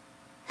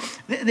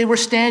 They were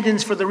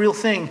stand-ins for the real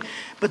thing,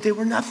 but they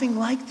were nothing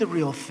like the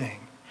real thing.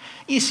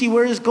 You see,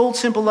 whereas gold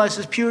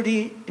symbolizes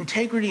purity,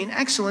 integrity, and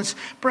excellence,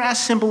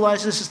 brass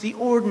symbolizes the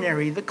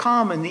ordinary, the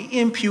common, the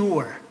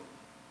impure.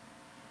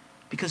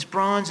 Because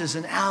bronze is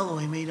an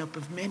alloy made up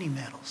of many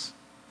metals.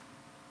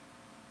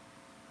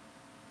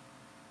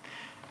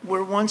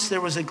 Where once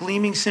there was a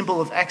gleaming symbol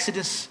of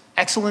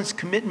excellence,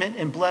 commitment,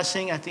 and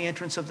blessing at the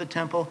entrance of the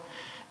temple,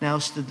 now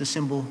stood the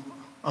symbol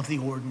of the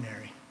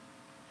ordinary,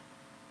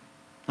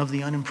 of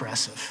the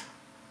unimpressive.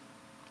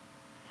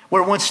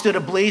 Where once stood a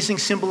blazing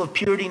symbol of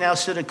purity, now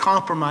stood a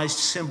compromised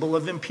symbol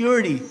of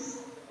impurity.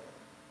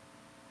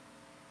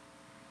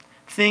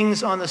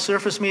 Things on the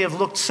surface may have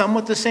looked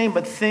somewhat the same,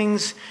 but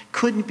things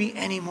couldn't be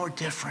any more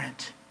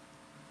different.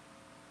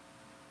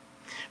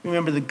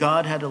 Remember that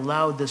God had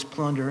allowed this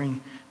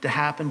plundering to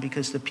happen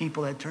because the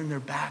people had turned their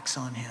backs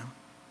on him.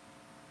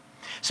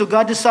 So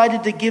God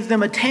decided to give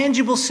them a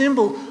tangible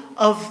symbol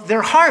of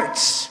their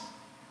hearts.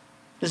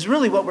 This is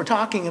really what we're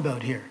talking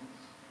about here.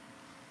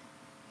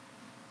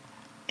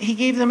 He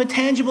gave them a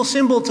tangible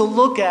symbol to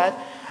look at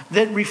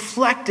that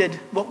reflected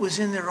what was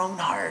in their own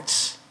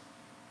hearts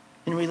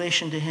in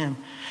relation to him.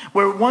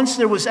 Where once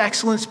there was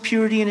excellence,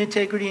 purity, and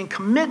integrity and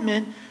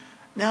commitment,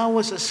 now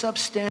was a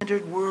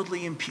substandard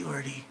worldly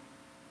impurity.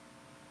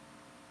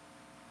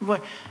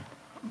 But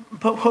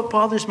what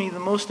bothers me the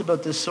most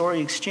about this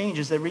sorry exchange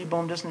is that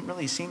Rehoboam doesn't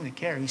really seem to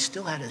care. He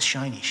still had his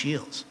shiny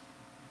shields.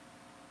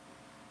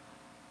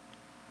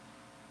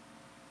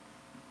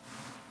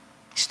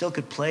 He still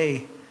could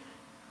play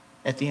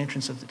at the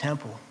entrance of the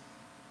temple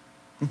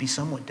and be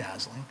somewhat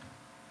dazzling.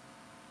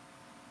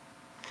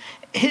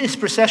 His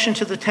procession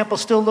to the temple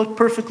still looked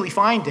perfectly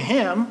fine to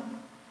him.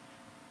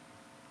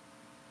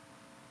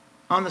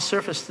 On the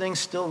surface, things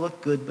still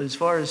looked good, but as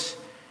far as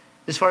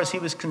he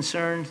was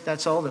concerned,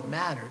 that's all that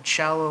mattered.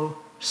 Shallow,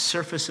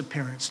 surface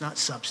appearance, not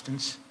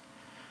substance.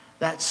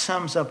 That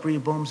sums up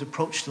Rehoboam's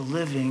approach to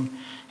living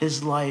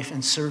his life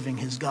and serving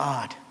his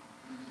God.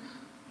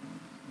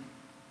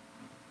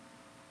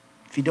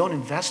 If you don't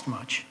invest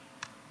much,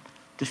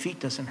 defeat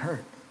doesn't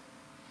hurt.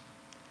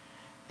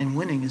 And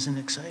winning isn't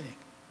exciting.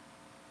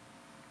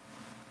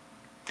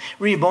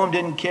 Rehoboam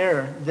didn't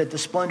care that the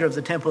splendor of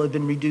the temple had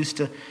been reduced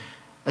to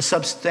a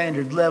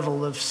substandard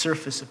level of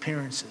surface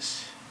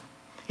appearances.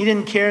 He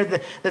didn't care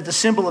that the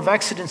symbol of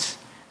excellence,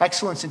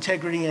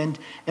 integrity, and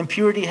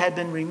purity had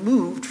been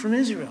removed from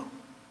Israel.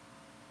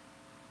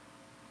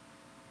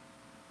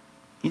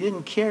 He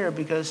didn't care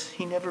because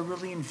he never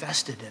really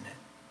invested in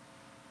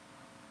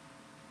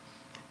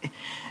it.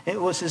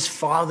 It was his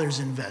father's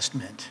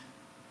investment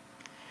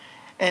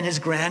and his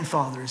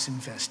grandfather's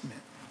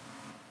investment,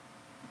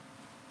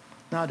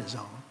 not his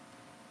own.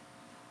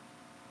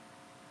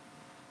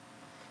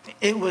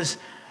 It was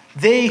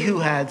they who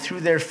had,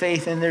 through their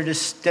faith and their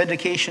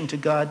dedication to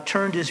God,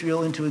 turned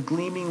Israel into a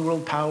gleaming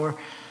world power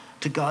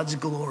to God's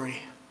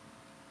glory.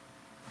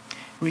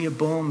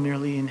 Rehoboam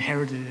merely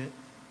inherited it.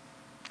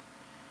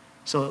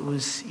 So it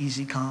was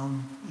easy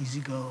come, easy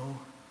go.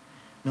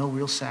 No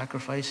real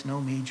sacrifice, no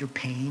major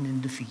pain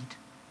and defeat.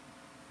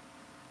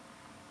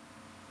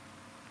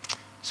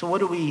 So what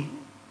do we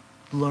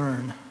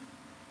learn?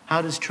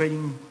 How does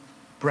trading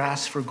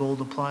brass for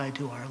gold apply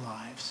to our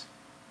lives?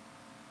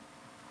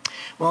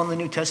 Well, in the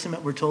New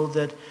Testament, we're told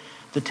that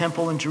the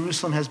temple in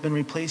Jerusalem has been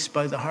replaced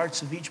by the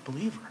hearts of each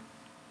believer.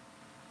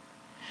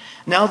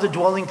 Now the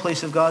dwelling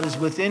place of God is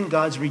within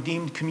God's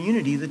redeemed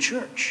community, the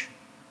church.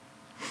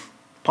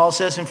 Paul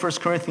says in 1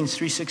 Corinthians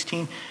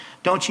 3:16,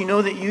 don't you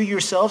know that you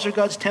yourselves are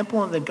God's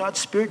temple and that God's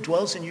Spirit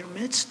dwells in your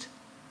midst?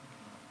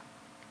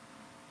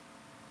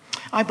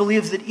 I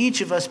believe that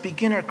each of us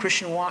begin our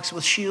Christian walks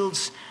with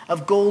shields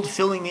of gold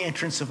filling the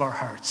entrance of our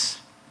hearts.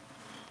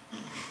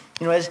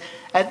 You know, as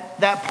at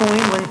that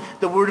point when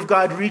the word of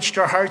God reached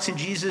our hearts and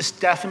Jesus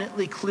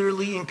definitely,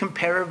 clearly,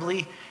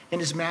 incomparably, in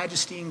his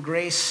majesty and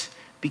grace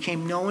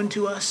became known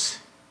to us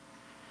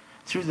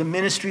through the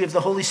ministry of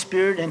the Holy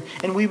Spirit,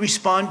 and we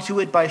responded to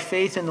it by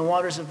faith in the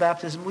waters of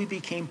baptism, we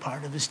became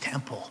part of his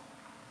temple.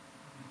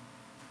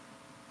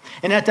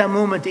 And at that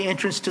moment, the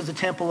entrance to the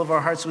temple of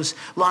our hearts was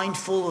lined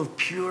full of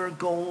pure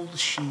gold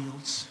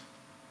shields.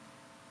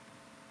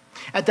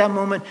 At that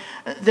moment,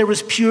 there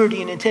was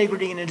purity and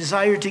integrity and a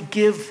desire to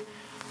give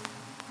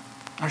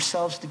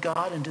ourselves to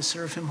God and to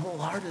serve him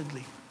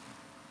wholeheartedly.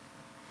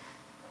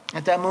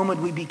 At that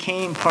moment, we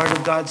became part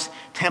of God's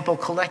temple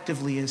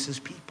collectively as his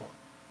people.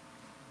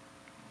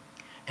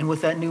 And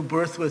with that new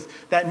birth,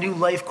 with that new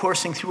life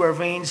coursing through our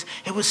veins,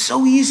 it was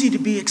so easy to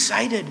be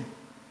excited.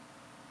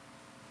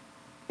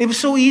 It was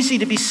so easy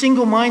to be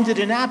single-minded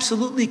and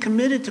absolutely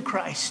committed to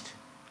Christ.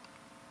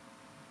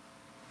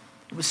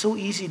 It was so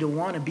easy to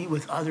want to be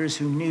with others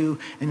who knew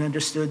and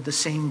understood the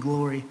same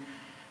glory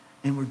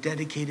and were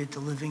dedicated to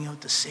living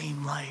out the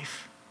same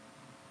life.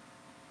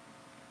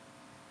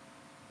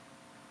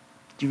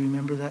 Do you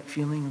remember that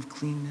feeling of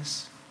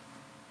cleanness?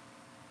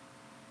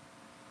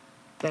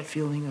 That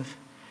feeling of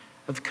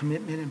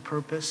commitment and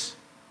purpose?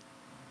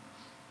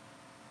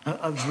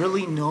 Of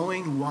really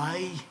knowing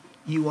why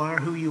you are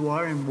who you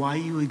are and why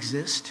you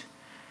exist?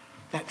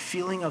 That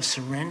feeling of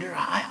surrender?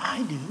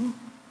 I do.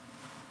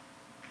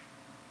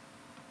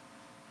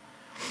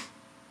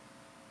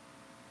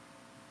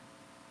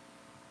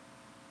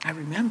 I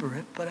remember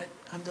it, but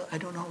I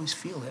don't always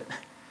feel it,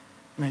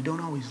 and I don't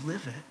always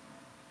live it.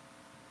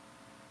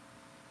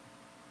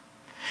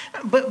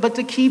 But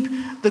to keep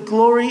the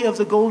glory of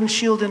the golden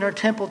shield in our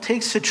temple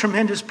takes a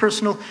tremendous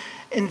personal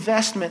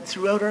investment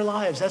throughout our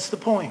lives. That's the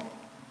point.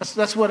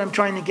 That's what I'm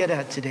trying to get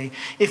at today.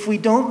 If we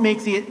don't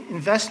make the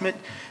investment,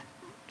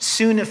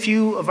 soon a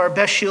few of our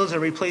best shields are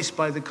replaced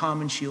by the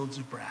common shields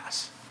of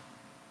brass.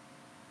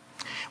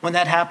 When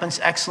that happens,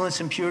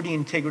 excellence and purity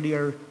and integrity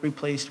are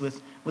replaced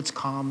with what's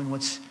common,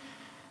 what's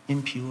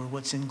impure,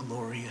 what's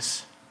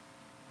inglorious.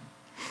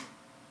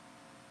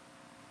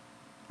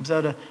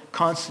 Without a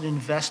constant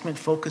investment,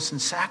 focus, and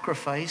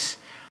sacrifice,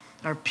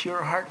 our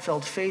pure,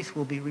 heartfelt faith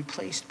will be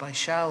replaced by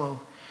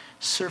shallow,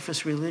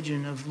 surface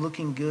religion of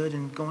looking good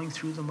and going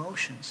through the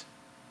motions.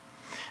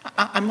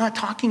 I'm not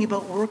talking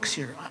about works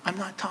here. I'm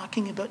not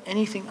talking about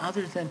anything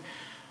other than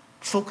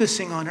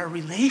focusing on our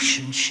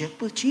relationship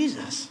with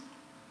Jesus.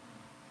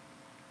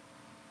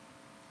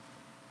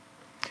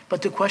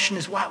 But the question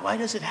is, why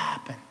does it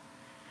happen?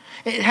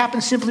 It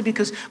happens simply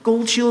because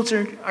gold shields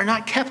are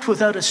not kept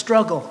without a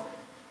struggle.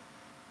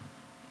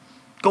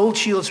 Gold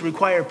shields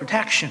require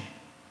protection.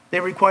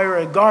 They require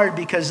a guard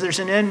because there's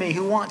an enemy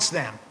who wants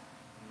them.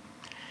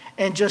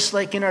 And just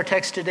like in our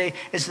text today,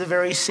 it's the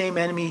very same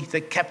enemy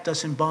that kept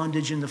us in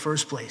bondage in the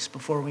first place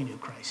before we knew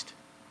Christ.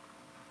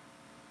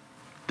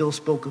 Bill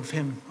spoke of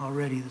him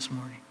already this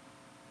morning.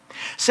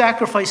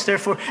 Sacrifice,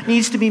 therefore,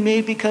 needs to be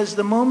made because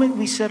the moment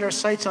we set our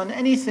sights on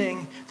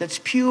anything that's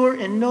pure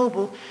and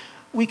noble,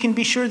 we can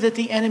be sure that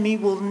the enemy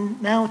will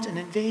mount an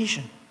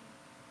invasion.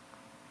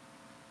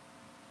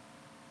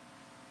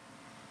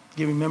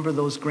 Do you remember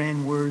those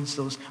grand words,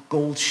 those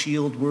gold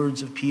shield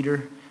words of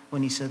Peter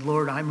when he said,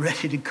 Lord, I'm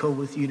ready to go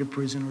with you to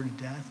prison or to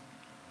death?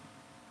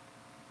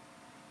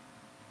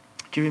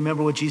 Do you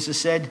remember what Jesus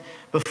said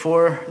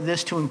before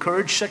this to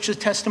encourage such a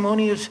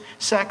testimony of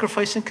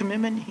sacrifice and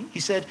commitment? He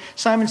said,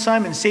 Simon,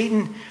 Simon,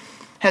 Satan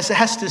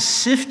has to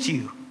sift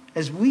you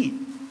as wheat.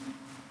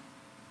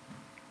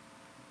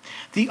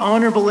 The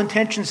honorable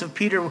intentions of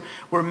Peter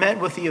were met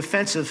with the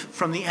offensive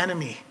from the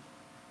enemy.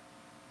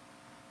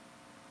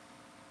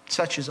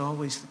 Such is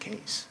always the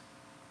case.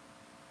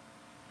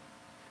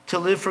 To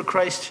live for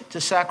Christ,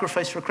 to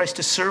sacrifice for Christ,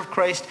 to serve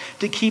Christ,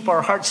 to keep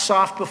our hearts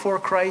soft before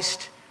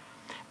Christ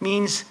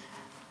means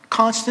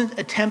constant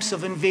attempts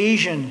of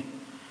invasion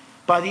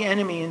by the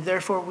enemy, and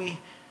therefore we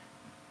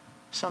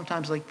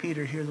sometimes, like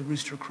Peter, hear the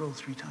rooster crow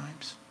 3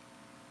 times.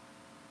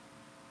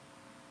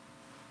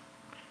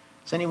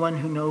 Does anyone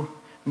who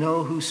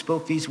know who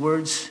spoke these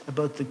words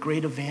about the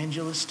great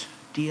evangelist,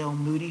 D.L.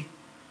 Moody?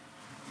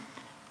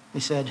 They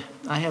said,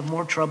 I have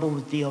more trouble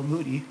with D.L.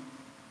 Moody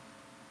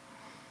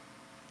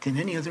than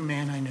any other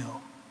man I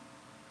know.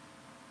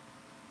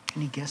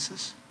 Any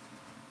guesses?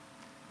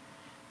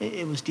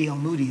 It was D.L.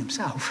 Moody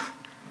himself.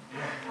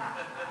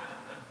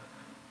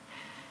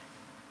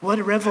 What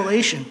a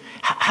revelation.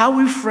 How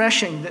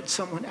refreshing that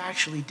someone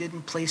actually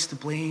didn't place the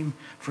blame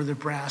for the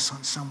brass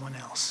on someone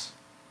else.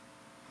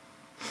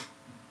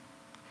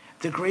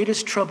 The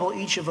greatest trouble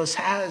each of us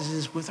has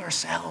is with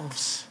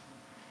ourselves.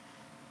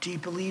 Do you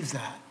believe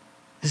that?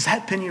 Has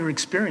that been your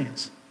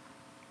experience?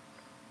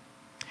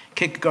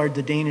 Kierkegaard,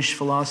 the Danish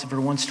philosopher,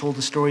 once told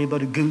a story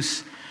about a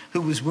goose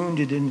who was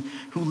wounded and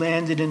who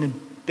landed in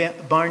a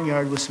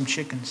barnyard with some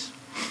chickens.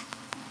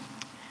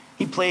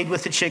 He played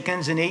with the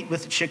chickens and ate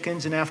with the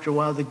chickens, and after a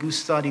while the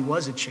goose thought he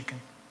was a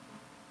chicken.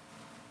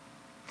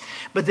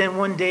 But then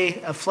one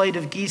day a flight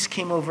of geese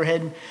came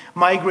overhead,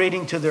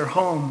 migrating to their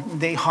home.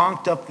 They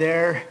honked up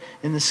there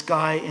in the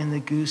sky, and the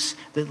goose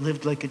that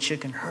lived like a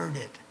chicken heard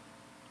it.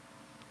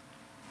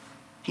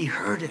 He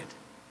heard it.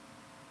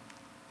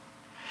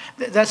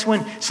 That's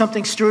when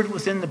something stirred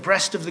within the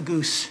breast of the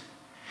goose.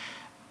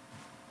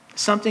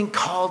 Something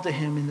called to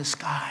him in the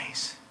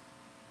skies.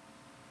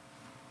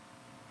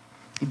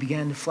 He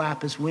began to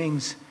flap his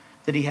wings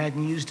that he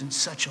hadn't used in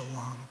such a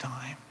long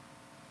time.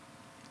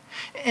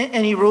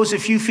 And he rose a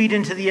few feet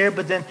into the air,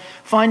 but then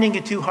finding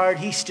it too hard,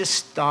 he just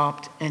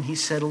stopped and he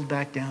settled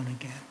back down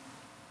again.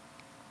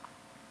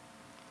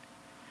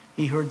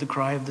 He heard the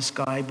cry of the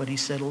sky, but he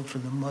settled for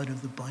the mud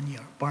of the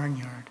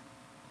barnyard.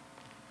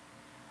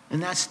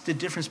 And that's the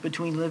difference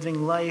between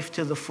living life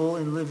to the full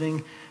and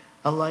living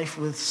a life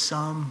with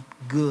some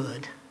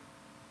good.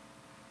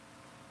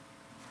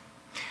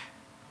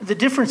 The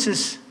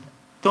differences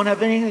don't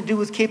have anything to do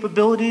with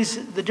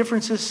capabilities. The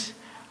differences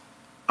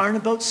aren't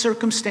about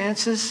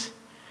circumstances.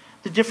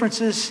 The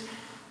differences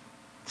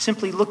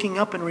simply looking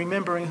up and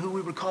remembering who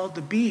we were called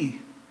to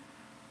be,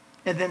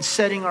 and then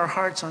setting our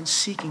hearts on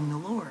seeking the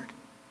Lord.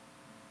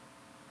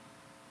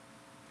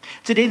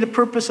 Today, the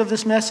purpose of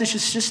this message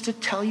is just to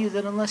tell you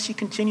that unless you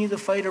continue the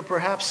fight, or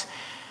perhaps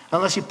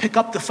unless you pick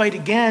up the fight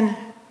again,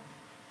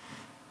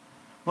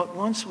 what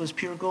once was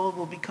pure gold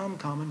will become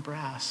common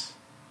brass.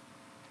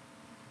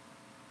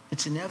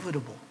 It's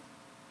inevitable.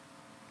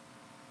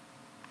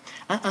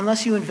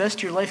 Unless you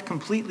invest your life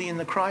completely in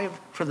the cry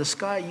for the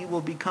sky, you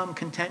will become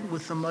content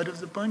with the mud of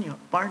the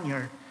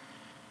barnyard.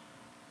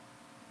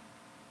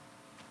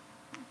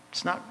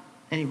 It's not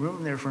any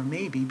room there for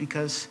maybe,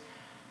 because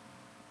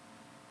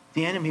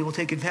the enemy will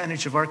take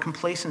advantage of our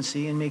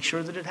complacency and make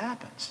sure that it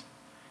happens.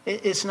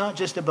 It's not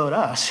just about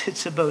us.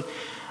 It's about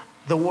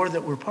the war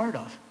that we're part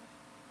of.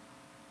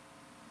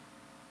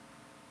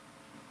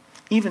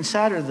 Even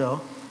sadder,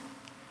 though,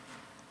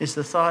 is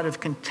the thought of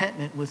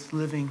contentment with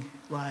living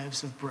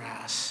lives of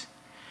brass.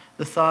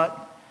 The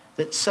thought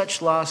that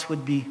such loss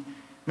would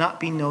not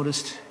be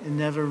noticed and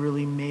never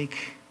really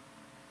make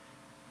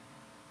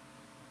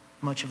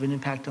much of an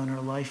impact on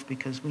our life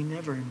because we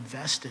never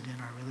invested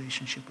in our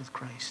relationship with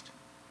Christ.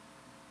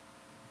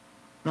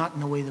 Not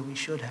in the way that we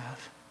should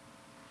have.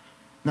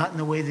 Not in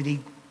the way that he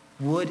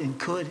would and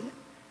could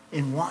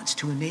and wants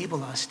to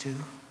enable us to.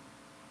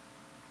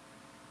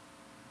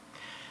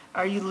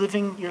 Are you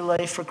living your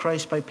life for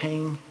Christ by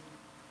paying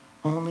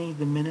only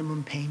the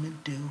minimum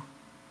payment due?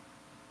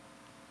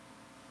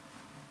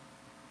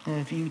 And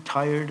have you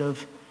tired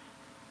of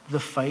the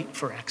fight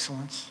for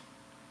excellence?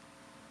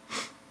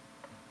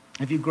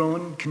 Have you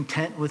grown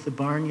content with the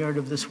barnyard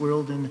of this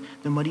world and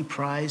the muddy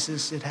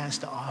prizes it has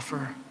to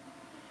offer?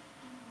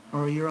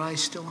 Or are your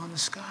eyes still on the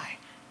sky?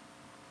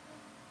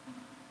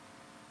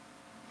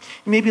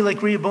 Maybe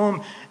like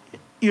Rehoboam,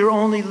 you're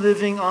only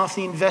living off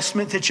the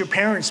investment that your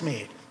parents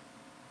made.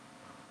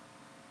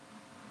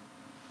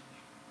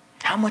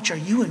 How much are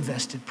you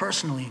invested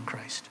personally in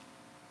Christ?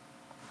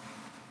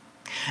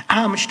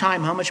 How much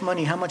time, how much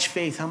money, how much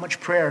faith, how much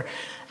prayer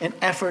and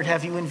effort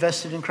have you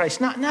invested in Christ?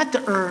 Not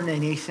to earn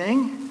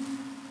anything,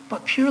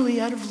 but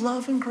purely out of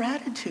love and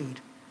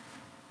gratitude.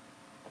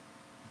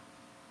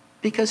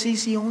 Because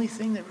he's the only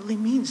thing that really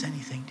means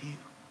anything to you.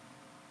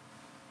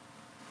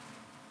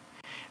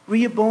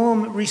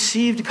 Rehoboam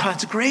received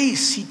God's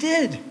grace. He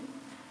did.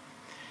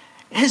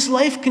 His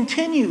life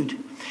continued.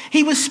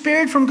 He was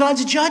spared from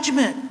God's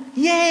judgment.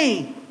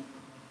 Yay!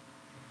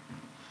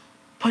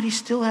 But he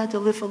still had to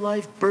live a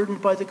life burdened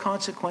by the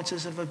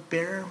consequences of a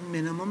bare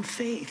minimum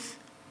faith.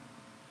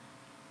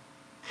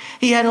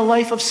 He had a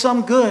life of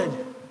some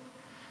good,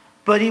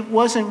 but it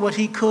wasn't what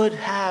he could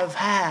have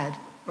had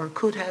or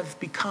could have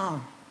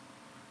become.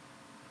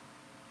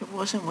 It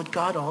wasn't what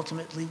God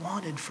ultimately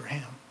wanted for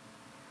him.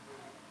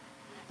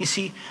 You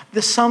see,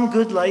 the some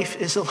good life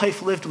is a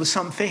life lived with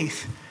some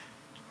faith.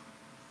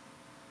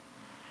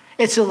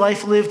 It's a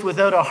life lived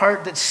without a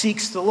heart that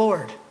seeks the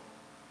Lord.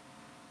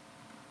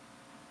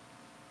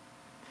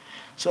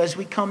 So as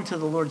we come to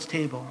the Lord's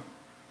table,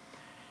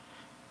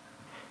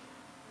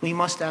 we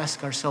must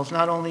ask ourselves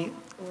not only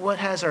what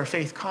has our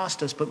faith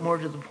cost us, but more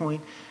to the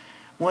point,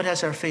 what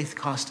has our faith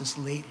cost us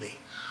lately?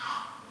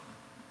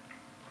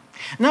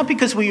 Not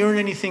because we earn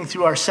anything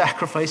through our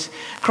sacrifice.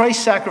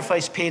 Christ's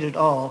sacrifice paid it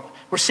all.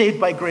 We're saved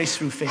by grace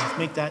through faith.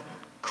 Make that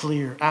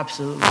clear,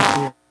 absolutely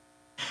clear.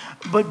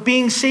 But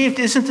being saved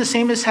isn't the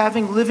same as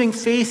having living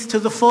faith to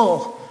the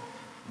full.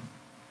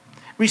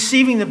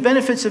 Receiving the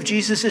benefits of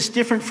Jesus is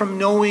different from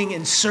knowing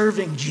and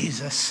serving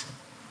Jesus.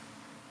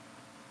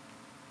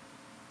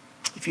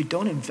 If you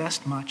don't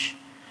invest much,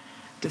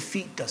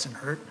 defeat doesn't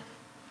hurt,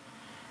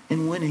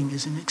 and winning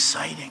isn't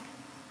exciting.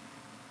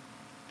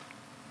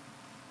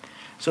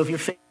 So if your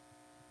faith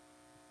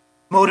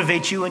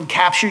motivates you and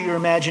capture your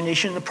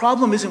imagination, the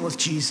problem isn't with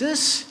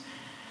Jesus,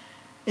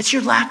 it's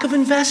your lack of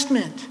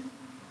investment.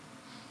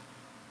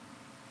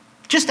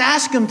 Just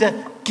ask him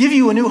to give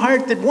you a new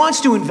heart that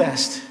wants to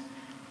invest.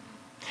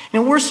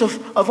 And worst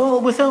of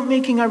all, without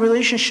making our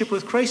relationship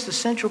with Christ the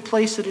central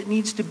place that it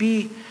needs to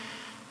be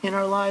in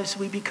our lives,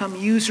 we become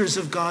users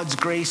of God's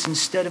grace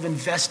instead of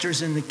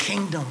investors in the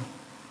kingdom.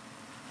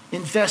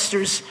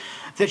 Investors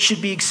that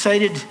should be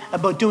excited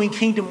about doing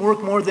kingdom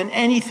work more than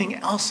anything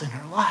else in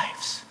our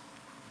lives.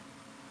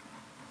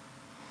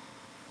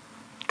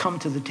 Come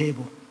to the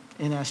table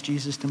and ask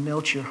Jesus to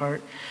melt your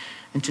heart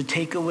and to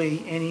take away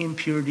any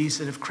impurities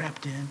that have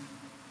crept in.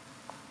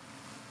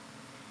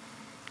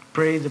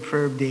 Pray the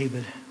prayer of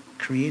David.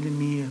 Create in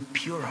me a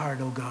pure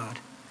heart, O God,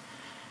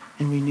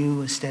 and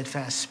renew a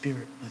steadfast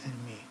spirit within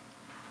me.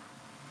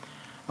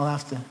 I'll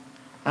have to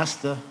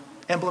ask the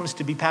emblems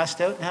to be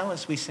passed out now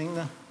as we sing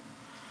the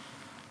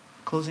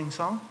closing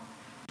song.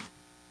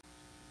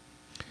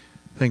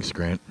 Thanks,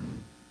 Grant.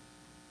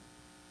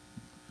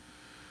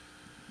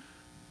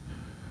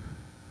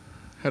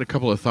 Had a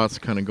couple of thoughts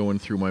kind of going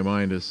through my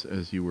mind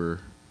as you were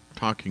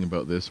talking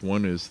about this.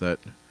 One is that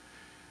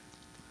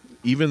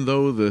even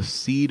though the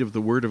seed of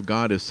the Word of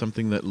God is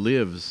something that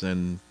lives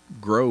and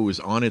grows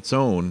on its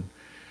own,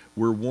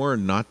 we're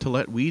warned not to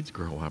let weeds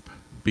grow up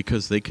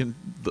because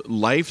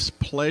life's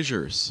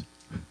pleasures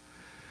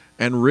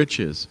and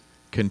riches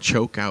can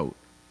choke out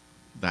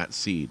that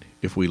seed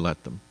if we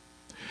let them.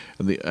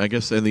 And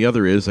the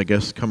other is,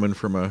 coming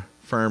from a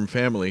farm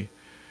family,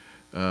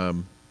 a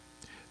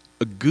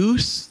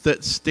goose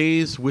that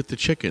stays with the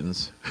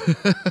chickens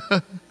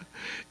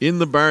in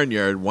the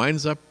barnyard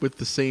winds up with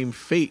the same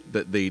fate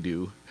that they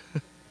do.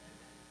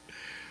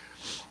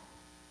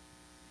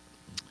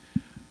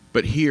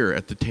 But here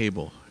at the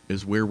table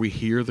is where we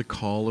hear the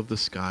call of the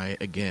sky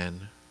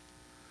again.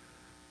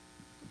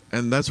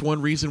 And that's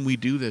one reason we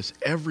do this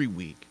every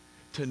week,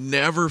 to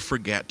never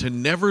forget, to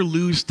never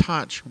lose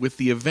touch with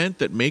the event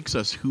that makes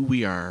us who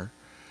we are,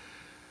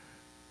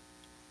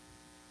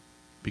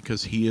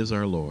 because he is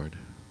our Lord.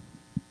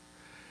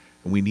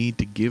 And we need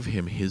to give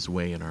him his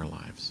way in our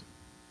lives.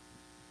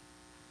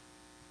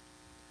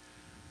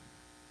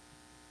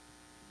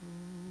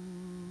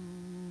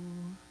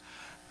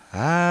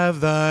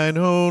 Have thine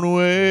own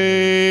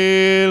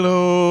way,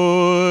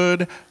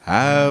 Lord,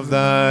 have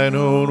thine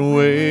own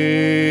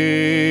way.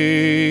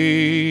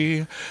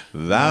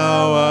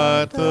 Thou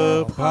art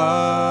the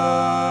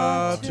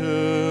potter,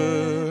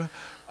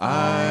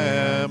 I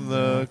am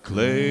the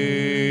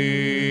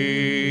clay.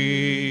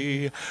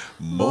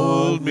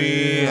 Mold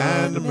me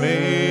and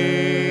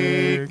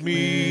make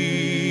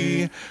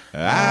me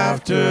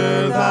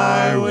after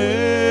thy will,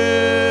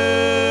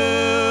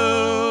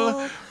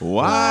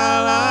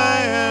 while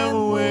I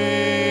am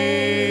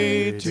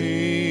waiting,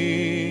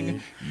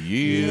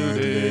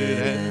 yielded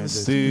and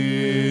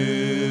still.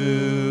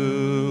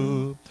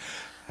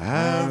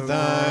 Have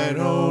thine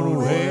own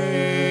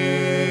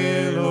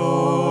way,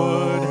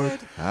 Lord,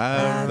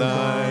 have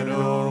thine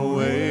own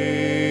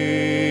way.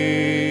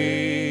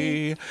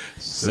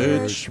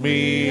 Search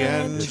me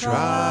and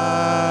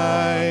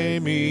try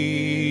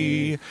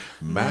me,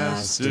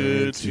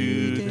 Master,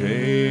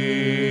 today.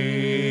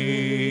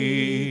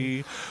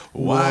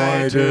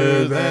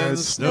 Whiter than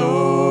snow,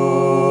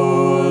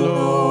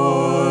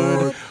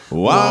 Lord,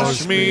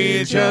 wash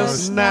me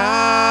just now,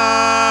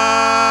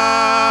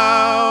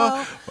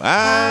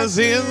 as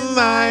in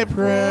thy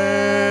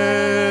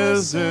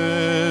presence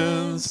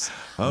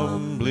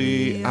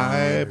humbly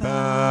I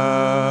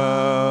bow.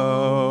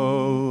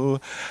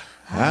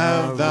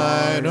 Have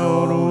thine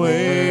own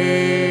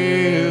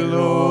way,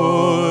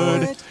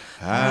 Lord,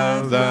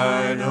 have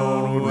thine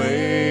own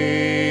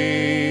way.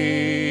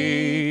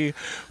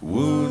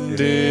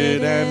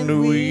 Wounded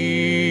and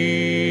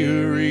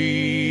weary,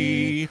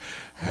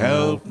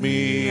 help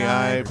me,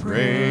 I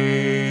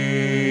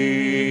pray.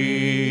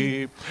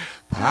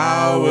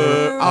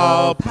 Power,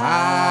 all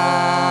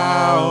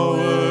power,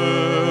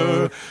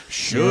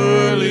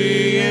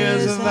 surely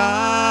is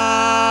thine.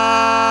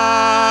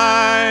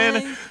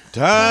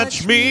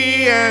 Touch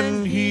me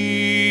and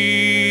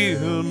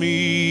heal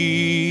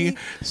me,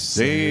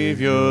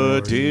 Savior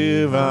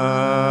divine.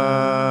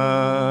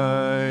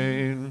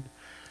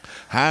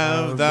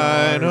 Have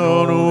thine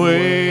own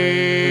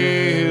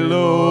way,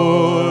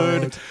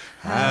 Lord,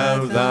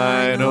 have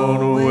thine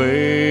own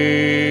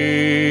way.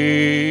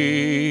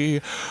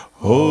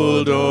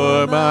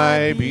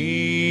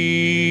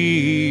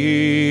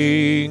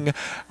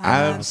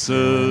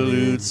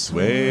 absolute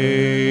sway.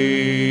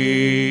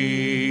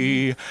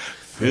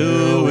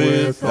 Fill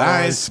with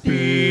thy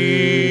Spirit,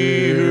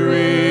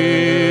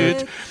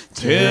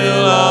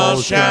 till all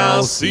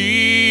shall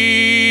see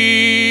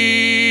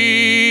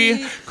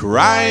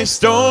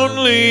Christ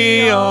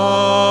only,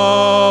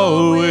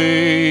 always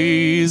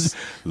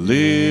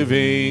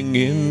living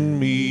in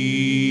me.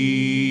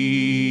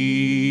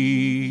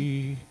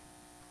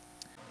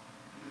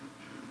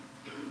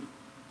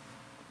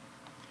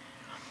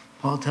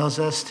 Paul tells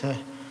us to,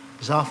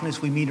 as often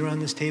as we meet around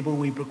this table,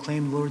 we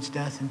proclaim the Lord's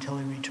death until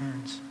he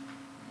returns.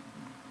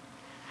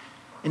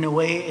 In a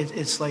way,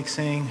 it's like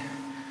saying,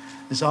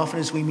 as often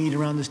as we meet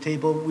around this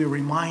table, we're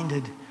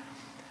reminded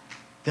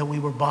that we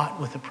were bought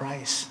with a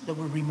price, that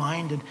we're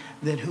reminded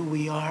that who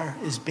we are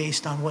is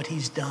based on what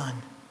he's done.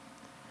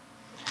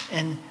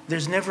 And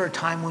there's never a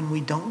time when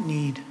we don't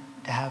need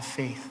to have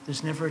faith.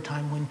 There's never a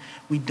time when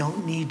we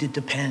don't need to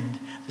depend.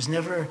 There's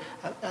never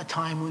a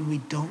time when we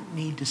don't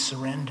need to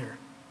surrender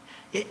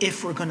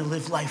if we're going to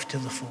live life to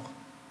the full.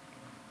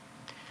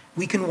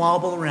 We can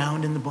wobble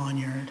around in the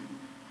barnyard,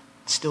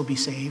 still be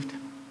saved,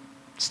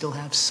 still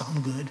have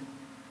some good.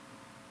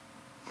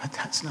 But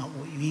that's not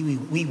what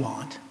we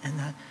want, and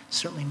that's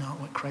certainly not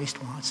what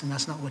Christ wants, and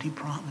that's not what he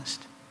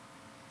promised.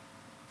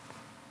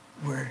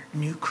 We're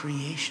new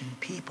creation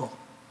people.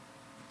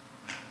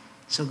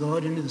 So go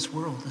out into this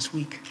world this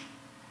week.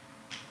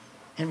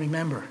 And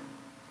remember,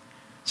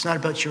 it's not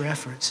about your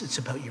efforts, it's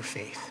about your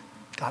faith.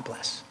 God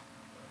bless.